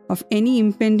of any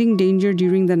impending danger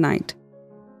during the night.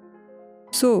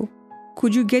 So,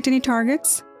 could you get any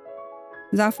targets?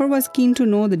 Zafar was keen to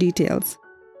know the details.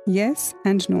 Yes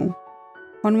and no.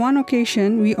 On one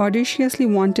occasion, we audaciously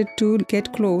wanted to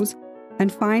get close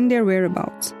and find their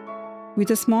whereabouts.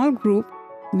 With a small group,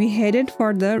 we headed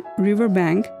for the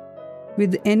riverbank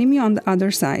with the enemy on the other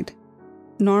side.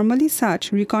 Normally,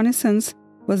 such reconnaissance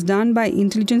was done by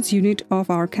intelligence unit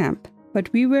of our camp.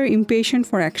 But we were impatient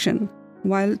for action.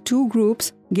 While two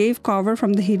groups gave cover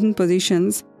from the hidden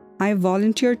positions, I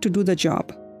volunteered to do the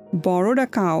job, borrowed a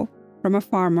cow from a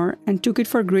farmer and took it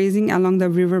for grazing along the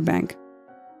river bank.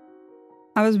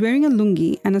 I was wearing a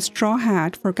lungi and a straw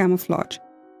hat for camouflage.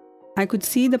 I could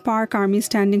see the Park army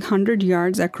standing 100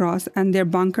 yards across and their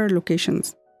bunker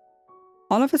locations.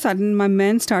 All of a sudden, my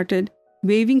men started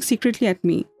waving secretly at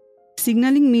me,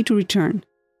 signaling me to return.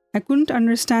 I couldn't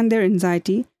understand their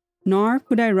anxiety, nor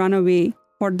could I run away,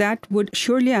 for that would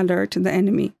surely alert the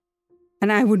enemy,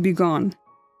 and I would be gone.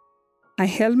 I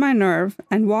held my nerve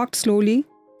and walked slowly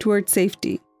towards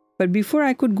safety, but before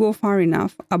I could go far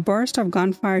enough, a burst of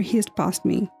gunfire hissed past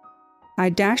me. I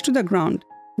dashed to the ground,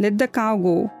 let the cow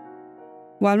go,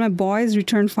 while my boys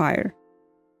returned fire.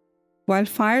 While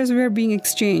fires were being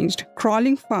exchanged,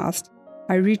 crawling fast,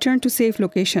 I returned to safe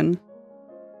location.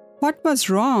 "What was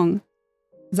wrong?"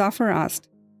 Zafar asked.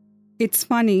 It's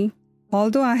funny,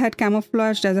 although I had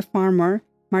camouflaged as a farmer,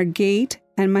 my gait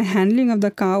and my handling of the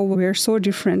cow were so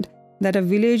different that a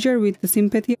villager with the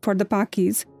sympathy for the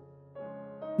Pakis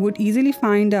would easily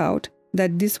find out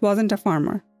that this wasn't a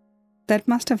farmer. That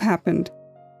must have happened.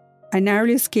 I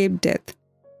narrowly escaped death.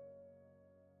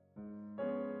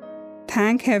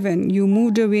 Thank heaven you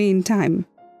moved away in time.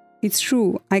 It's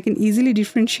true, I can easily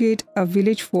differentiate a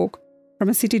village folk from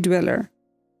a city dweller.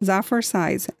 Zafar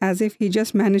sighs as if he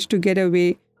just managed to get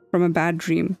away from a bad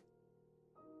dream.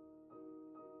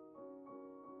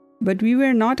 But we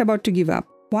were not about to give up.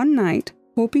 One night,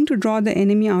 hoping to draw the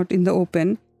enemy out in the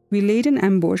open, we laid an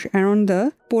ambush around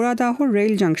the Poradaho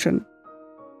rail junction.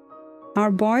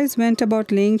 Our boys went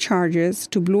about laying charges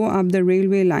to blow up the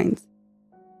railway lines.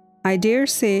 I dare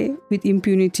say, with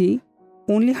impunity,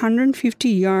 only 150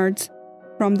 yards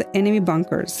from the enemy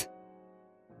bunkers.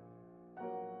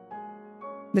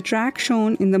 The track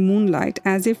shone in the moonlight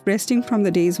as if resting from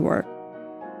the day's work.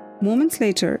 Moments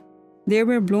later, they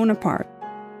were blown apart,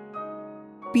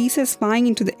 pieces flying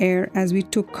into the air as we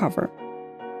took cover.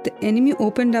 The enemy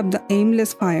opened up the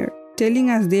aimless fire, telling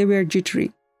us they were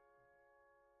jittery.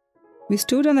 We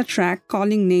stood on the track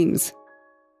calling names.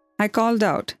 I called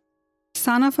out,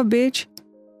 "Son of a bitch,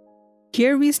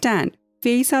 here we stand,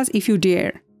 face us if you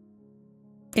dare,"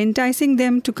 enticing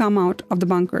them to come out of the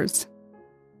bunkers.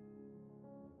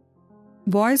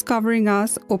 Boys covering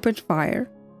us opened fire.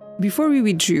 Before we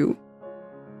withdrew,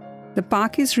 the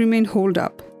Pakis remained holed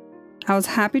up. I was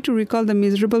happy to recall the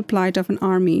miserable plight of an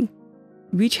army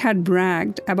which had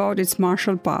bragged about its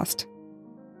martial past.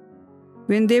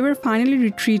 When they were finally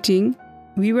retreating,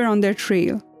 we were on their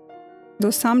trail.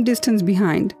 Though some distance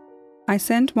behind, I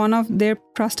sent one of their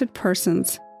trusted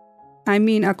persons,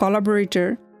 a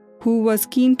collaborator, who was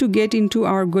keen to get into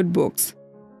our good books.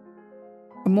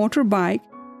 A motorbike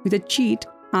with a cheat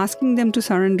asking them to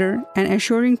surrender and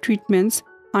assuring treatments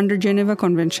under Geneva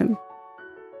Convention.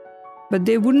 But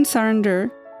they wouldn't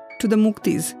surrender to the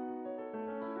Muktis,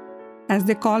 as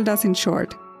they called us in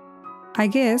short. I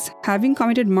guess, having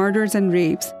committed murders and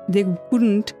rapes, they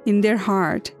couldn't, in their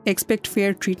heart, expect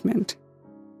fair treatment.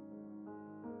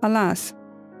 Alas,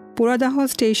 Poradaho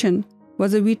station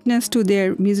was a witness to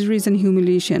their miseries and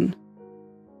humiliation.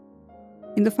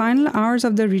 In the final hours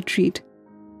of the retreat,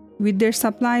 with their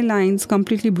supply lines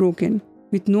completely broken,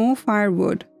 with no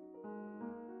firewood,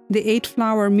 they ate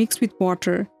flour mixed with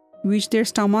water, which their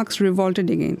stomachs revolted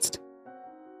against.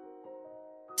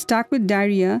 Stuck with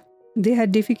diarrhea, they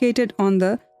had defecated on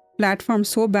the platform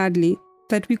so badly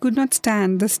that we could not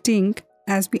stand the stink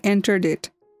as we entered it.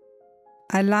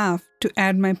 I laughed to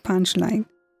add my punchline.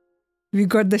 We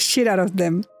got the shit out of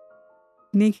them.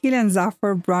 Nikhil and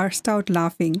Zafar burst out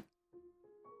laughing.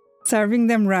 Serving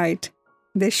them right,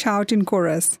 they shout in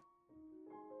chorus.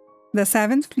 The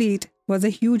 7th Fleet was a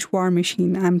huge war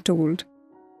machine, I'm told.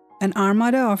 An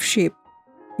armada of ships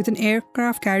with an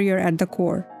aircraft carrier at the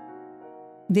core.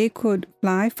 They could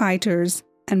fly fighters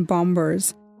and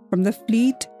bombers from the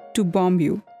fleet to bomb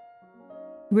you.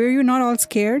 Were you not all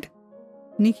scared?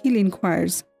 Nikhil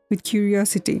inquires with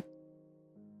curiosity.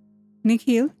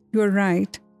 Nikhil, you are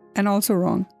right and also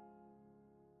wrong.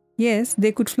 Yes,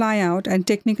 they could fly out and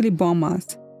technically bomb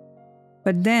us.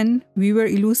 But then we were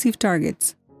elusive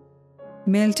targets,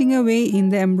 melting away in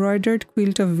the embroidered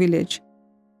quilt of village,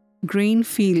 grain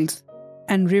fields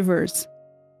and rivers,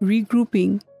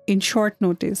 regrouping in short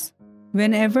notice,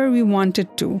 whenever we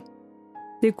wanted to.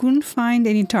 They couldn't find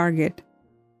any target,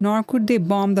 nor could they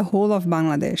bomb the whole of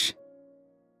Bangladesh.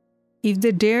 If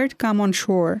they dared come on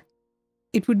shore,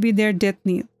 it would be their death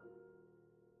knell.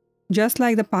 Just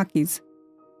like the Pakis.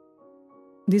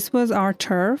 This was our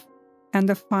turf, and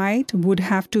the fight would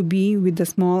have to be with the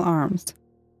small arms.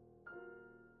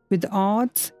 With the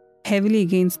odds heavily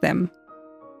against them.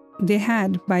 They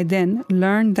had, by then,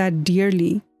 learned that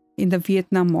dearly in the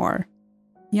Vietnam War.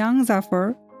 Young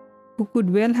Zafar, who could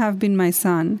well have been my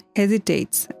son,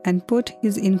 hesitates and put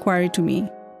his inquiry to me.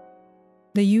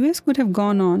 The US could have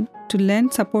gone on to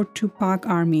lend support to Pak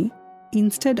army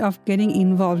instead of getting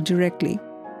involved directly.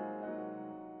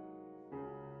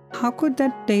 How could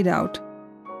that played out?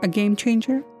 A game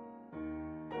changer?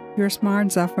 You're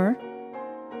smart, Zafar.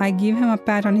 I give him a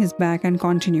pat on his back and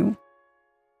continue.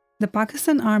 The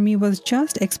Pakistan army was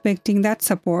just expecting that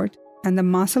support and the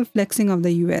muscle flexing of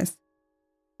the US.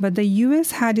 But the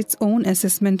US had its own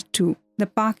assessment too. The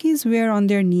Pakis were on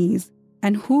their knees,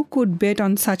 and who could bet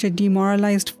on such a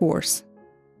demoralized force?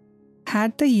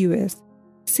 Had the US,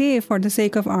 say for the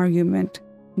sake of argument,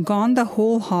 gone the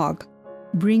whole hog,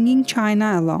 bringing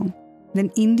China along,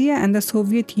 then India and the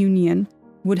Soviet Union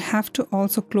would have to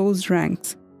also close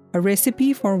ranks, a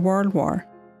recipe for world war.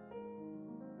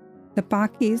 The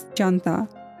Pakis, Janta,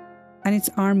 and its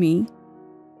army,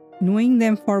 knowing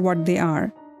them for what they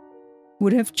are,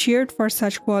 would have cheered for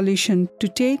such coalition to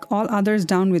take all others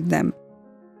down with them.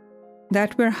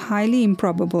 That were highly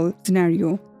improbable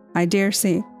scenario, I dare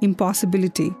say,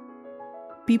 impossibility.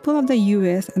 People of the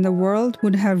US and the world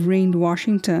would have reigned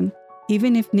Washington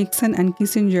even if Nixon and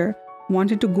Kissinger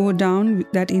wanted to go down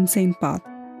that insane path.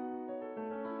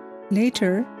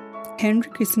 Later, Henry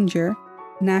Kissinger,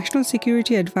 National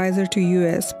Security Advisor to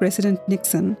US President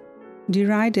Nixon,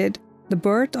 derided the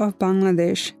birth of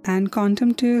Bangladesh and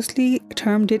contemptuously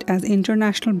termed it as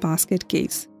international basket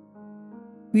case.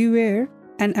 We were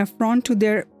an affront to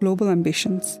their global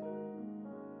ambitions.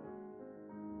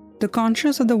 The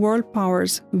conscience of the world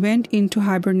powers went into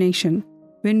hibernation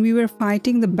when we were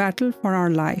fighting the battle for our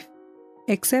life,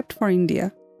 except for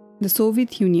India, the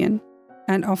Soviet Union,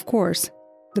 and of course,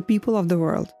 the people of the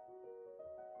world.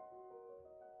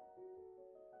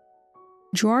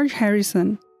 George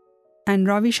Harrison and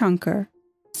Ravi Shankar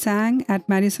sang at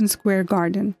Madison Square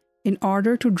Garden in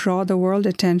order to draw the world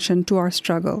attention to our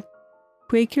struggle.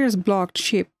 Quakers blocked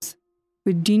ships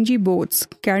with dingy boats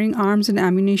carrying arms and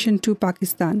ammunition to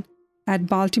Pakistan at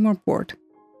Baltimore port.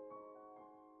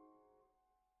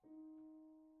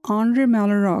 André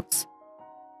Malraux,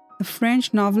 the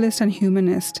French novelist and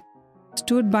humanist,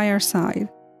 stood by our side.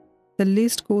 The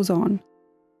list goes on.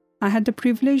 I had the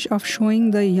privilege of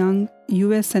showing the young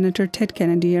US Senator Ted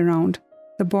Kennedy around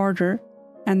the border,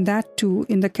 and that too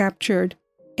in the captured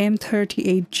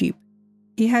M38 Jeep.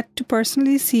 He had to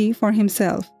personally see for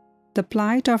himself the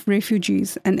plight of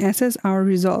refugees and assess our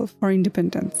resolve for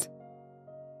independence.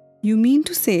 You mean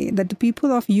to say that the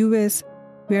people of US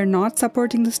were not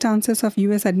supporting the stances of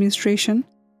US administration?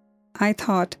 I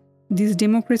thought these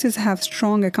democracies have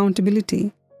strong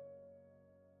accountability.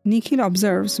 Nikhil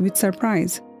observes with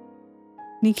surprise.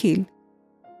 Nikhil,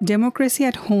 democracy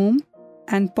at home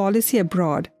and policy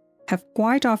abroad have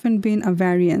quite often been a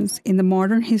variance in the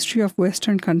modern history of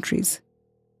Western countries.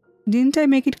 Didn't I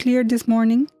make it clear this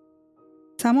morning?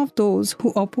 Some of those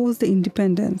who opposed the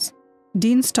independence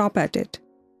didn't stop at it.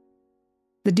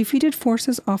 The defeated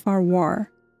forces of our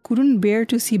war couldn't bear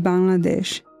to see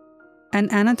Bangladesh, an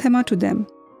anathema to them,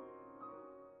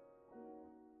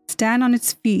 stand on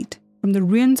its feet from the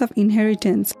ruins of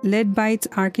inheritance led by its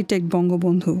architect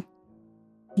Bangabandhu.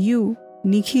 You,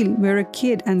 Nikhil, were a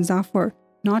kid and Zafar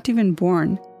not even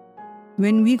born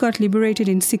when we got liberated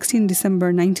in 16 December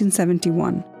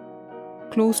 1971.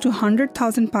 Close to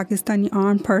 100,000 Pakistani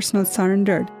armed personnel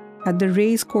surrendered at the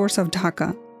race course of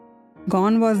Dhaka.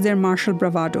 Gone was their martial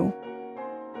bravado,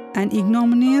 an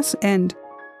ignominious end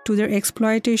to their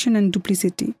exploitation and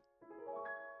duplicity.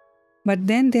 But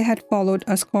then they had followed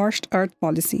a scorched earth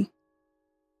policy.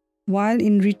 While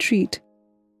in retreat,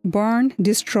 burn,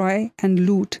 destroy, and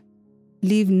loot,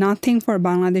 leave nothing for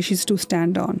Bangladeshis to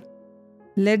stand on.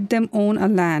 Let them own a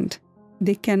land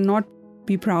they cannot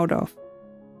be proud of.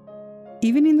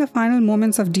 Even in the final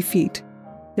moments of defeat,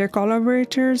 their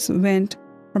collaborators went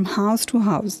from house to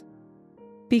house,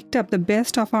 picked up the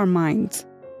best of our minds,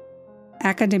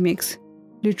 academics,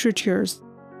 literatures,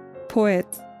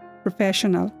 poets,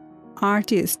 professional,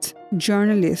 artists,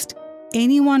 journalists,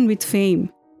 anyone with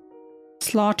fame,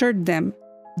 slaughtered them,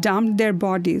 dumped their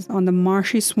bodies on the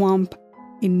marshy swamp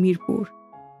in Mirpur,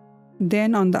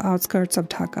 then on the outskirts of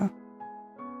Dhaka.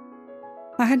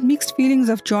 I had mixed feelings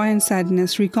of joy and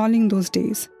sadness recalling those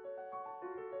days.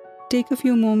 Take a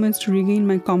few moments to regain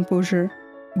my composure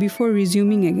before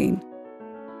resuming again.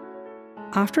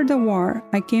 After the war,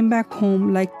 I came back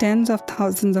home like tens of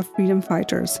thousands of freedom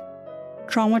fighters,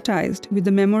 traumatized with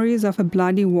the memories of a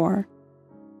bloody war,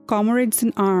 comrades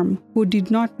in arms who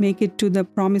did not make it to the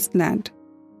promised land,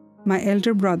 my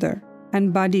elder brother,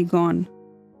 and Buddy gone,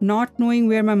 not knowing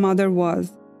where my mother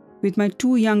was, with my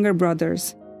 2 younger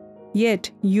brothers, yet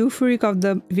euphoric of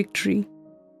the victory,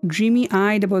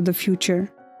 dreamy-eyed about the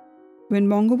future. When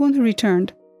Bangabandhu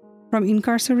returned from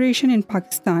incarceration in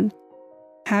Pakistan,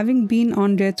 having been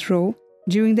on death row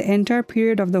during the entire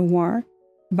period of the war,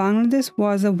 Bangladesh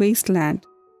was a wasteland.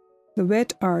 The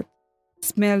wet earth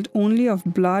smelled only of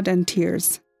blood and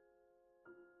tears.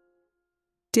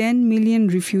 10 million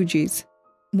refugees,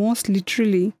 most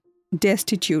literally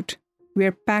destitute,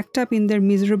 were packed up in their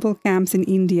miserable camps in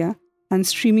India and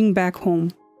streaming back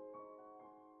home.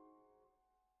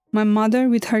 My mother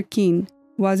with her kin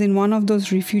was in one of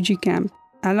those refugee camps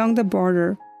along the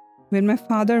border when my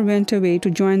father went away to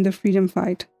join the freedom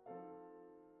fight.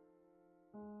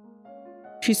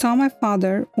 She saw my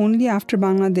father only after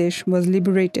Bangladesh was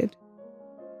liberated.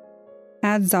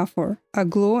 Adds Zafar,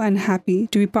 aglow and happy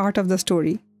to be part of the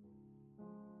story.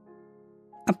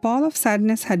 A pall of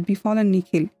sadness had befallen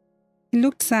Nikhil. He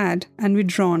looked sad and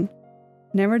withdrawn.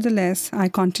 Nevertheless, I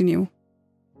continue.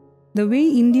 The way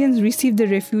Indians receive the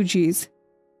refugees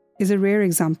is a rare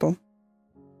example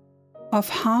of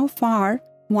how far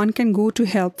one can go to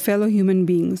help fellow human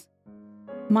beings.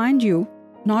 Mind you,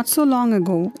 not so long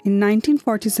ago, in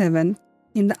 1947,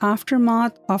 in the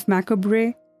aftermath of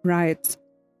macabre riots,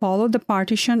 followed the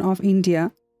partition of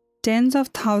India, tens of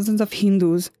thousands of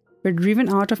Hindus were driven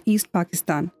out of East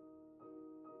Pakistan,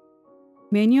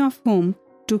 many of whom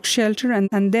took shelter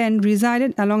and then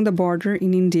resided along the border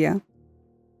in India.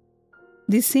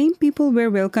 These same people were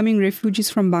welcoming refugees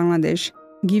from Bangladesh,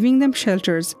 giving them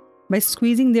shelters by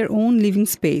squeezing their own living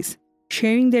space,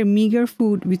 sharing their meager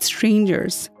food with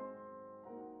strangers.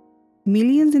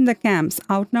 Millions in the camps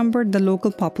outnumbered the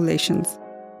local populations.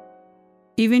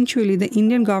 Eventually, the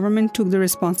Indian government took the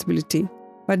responsibility,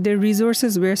 but their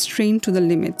resources were strained to the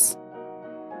limits.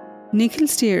 Nikhil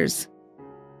stares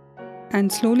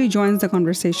and slowly joins the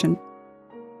conversation.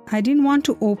 I didn't want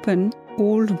to open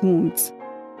old wounds,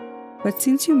 but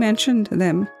since you mentioned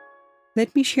them,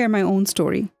 let me share my own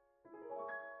story.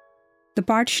 The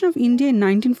partition of India in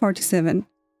 1947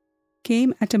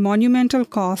 came at a monumental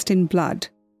cost in blood.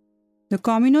 The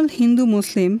communal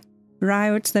Hindu-Muslim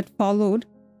riots that followed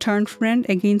turned friend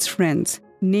against friends,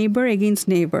 neighbor against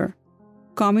neighbor,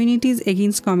 communities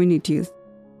against communities.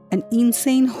 An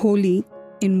insane holy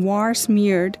in war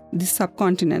smeared this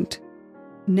subcontinent,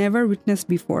 never witnessed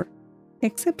before.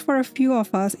 Except for a few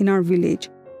of us in our village,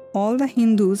 all the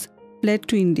Hindus fled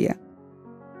to India,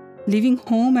 leaving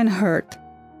home and hearth,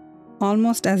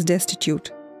 almost as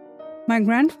destitute. My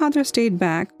grandfather stayed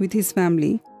back with his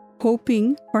family,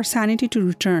 hoping for sanity to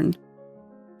return.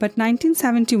 But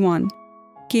 1971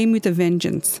 came with a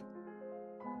vengeance.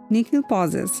 Nikhil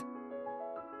pauses.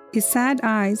 His sad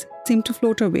eyes seem to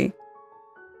float away,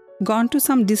 gone to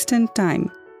some distant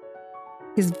time.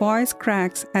 His voice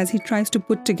cracks as he tries to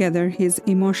put together his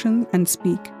emotions and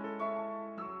speak.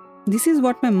 This is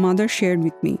what my mother shared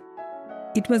with me.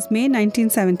 It was May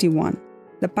 1971.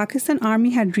 The Pakistan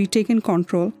army had retaken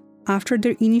control after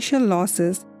their initial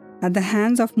losses at the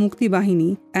hands of Mukti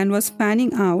Bahini and was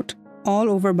fanning out all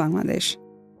over Bangladesh.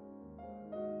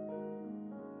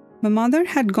 My mother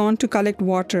had gone to collect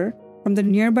water from the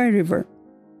nearby river.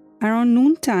 Around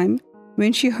noontime,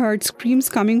 when she heard screams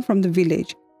coming from the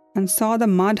village and saw the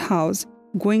mud house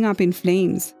going up in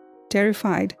flames,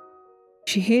 terrified,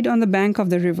 she hid on the bank of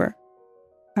the river.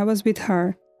 I was with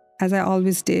her, as I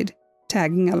always did,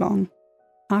 tagging along.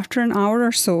 After an hour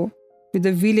or so, with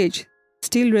the village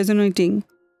still resonating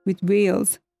with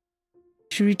wails,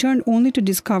 she returned only to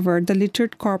discover the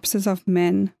littered corpses of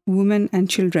men, women, and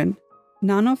children.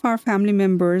 None of our family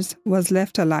members was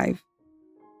left alive.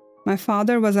 My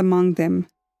father was among them.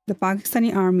 The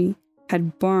Pakistani army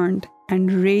had burned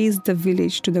and razed the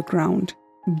village to the ground,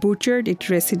 butchered its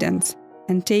residents,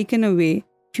 and taken away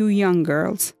few young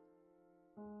girls.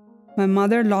 My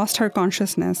mother lost her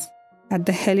consciousness at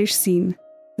the hellish scene.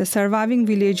 The surviving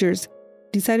villagers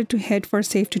decided to head for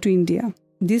safety to India.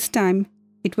 This time,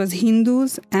 it was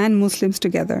Hindus and Muslims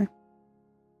together.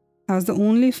 I was the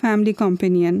only family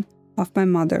companion of my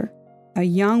mother, a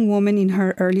young woman in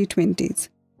her early 20s.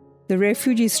 The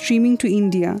refugees streaming to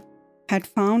India had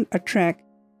found a trek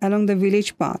along the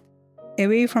village path,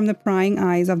 away from the prying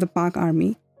eyes of the Pak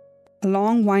army, a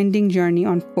long winding journey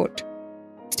on foot,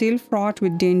 still fraught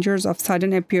with dangers of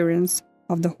sudden appearance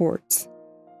of the hordes.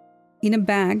 In a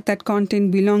bag that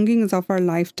contained belongings of our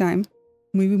lifetime,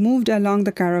 we moved along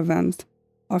the caravans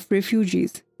of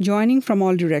refugees, joining from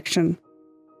all directions.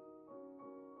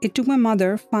 It took my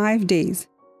mother 5 days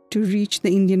to reach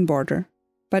the Indian border,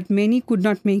 but many could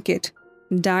not make it,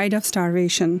 died of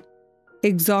starvation,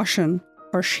 exhaustion,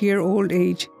 or sheer old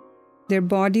age, their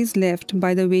bodies left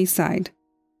by the wayside.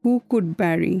 Who could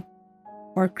bury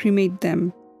or cremate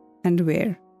them, and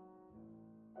where?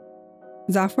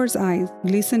 Zafar's eyes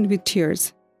glistened with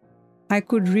tears. I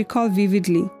could recall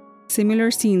vividly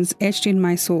similar scenes etched in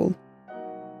my soul.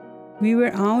 We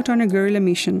were out on a guerrilla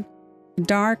mission. A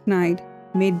dark night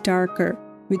made darker,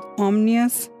 with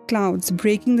ominous clouds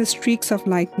breaking the streaks of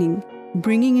lightning,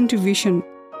 bringing into vision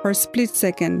for a split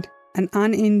second an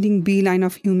unending beeline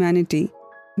of humanity,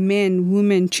 men,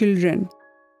 women, children,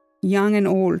 young and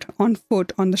old, on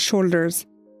foot, on the shoulders,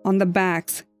 on the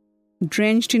backs,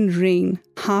 drenched in rain,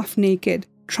 half naked,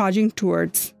 trudging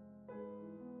towards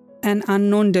an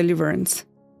unknown deliverance.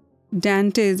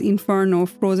 Dante's Inferno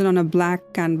frozen on a black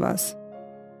canvas.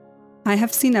 I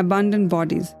have seen abundant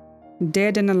bodies,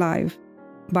 dead and alive,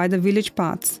 by the village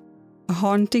paths, a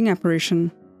haunting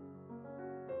apparition.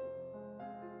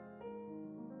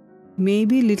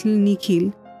 Maybe little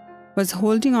Nikhil was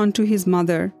holding on to his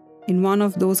mother in one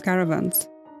of those caravans.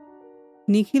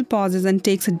 Nikhil pauses and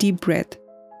takes a deep breath.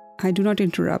 I do not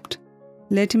interrupt.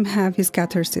 Let him have his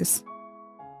catharsis.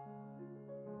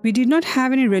 We did not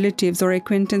have any relatives or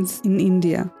acquaintances in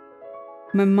India.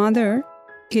 My mother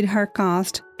hid her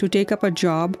caste to take up a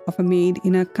job of a maid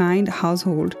in a kind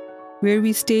household, where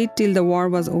we stayed till the war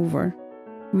was over.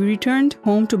 We returned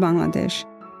home to Bangladesh.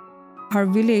 Our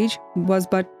village was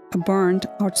but a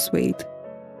burnt-out swathe.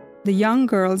 The young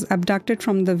girls abducted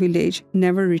from the village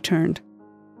never returned.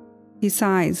 He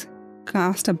sighs,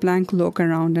 casts a blank look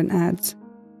around and adds,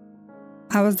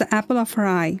 I was the apple of her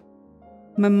eye.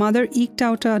 My mother eked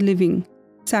out a living,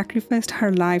 sacrificed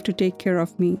her life to take care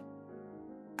of me.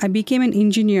 I became an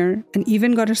engineer and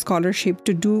even got a scholarship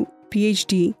to do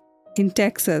PhD in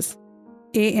Texas,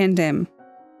 A&M.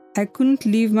 I couldn't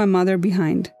leave my mother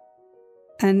behind.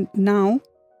 And now,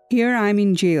 here I am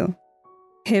in jail.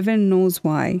 Heaven knows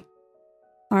why.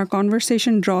 Our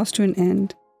conversation draws to an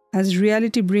end. As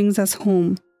reality brings us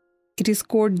home, it is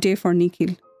court day for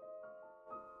Nikhil.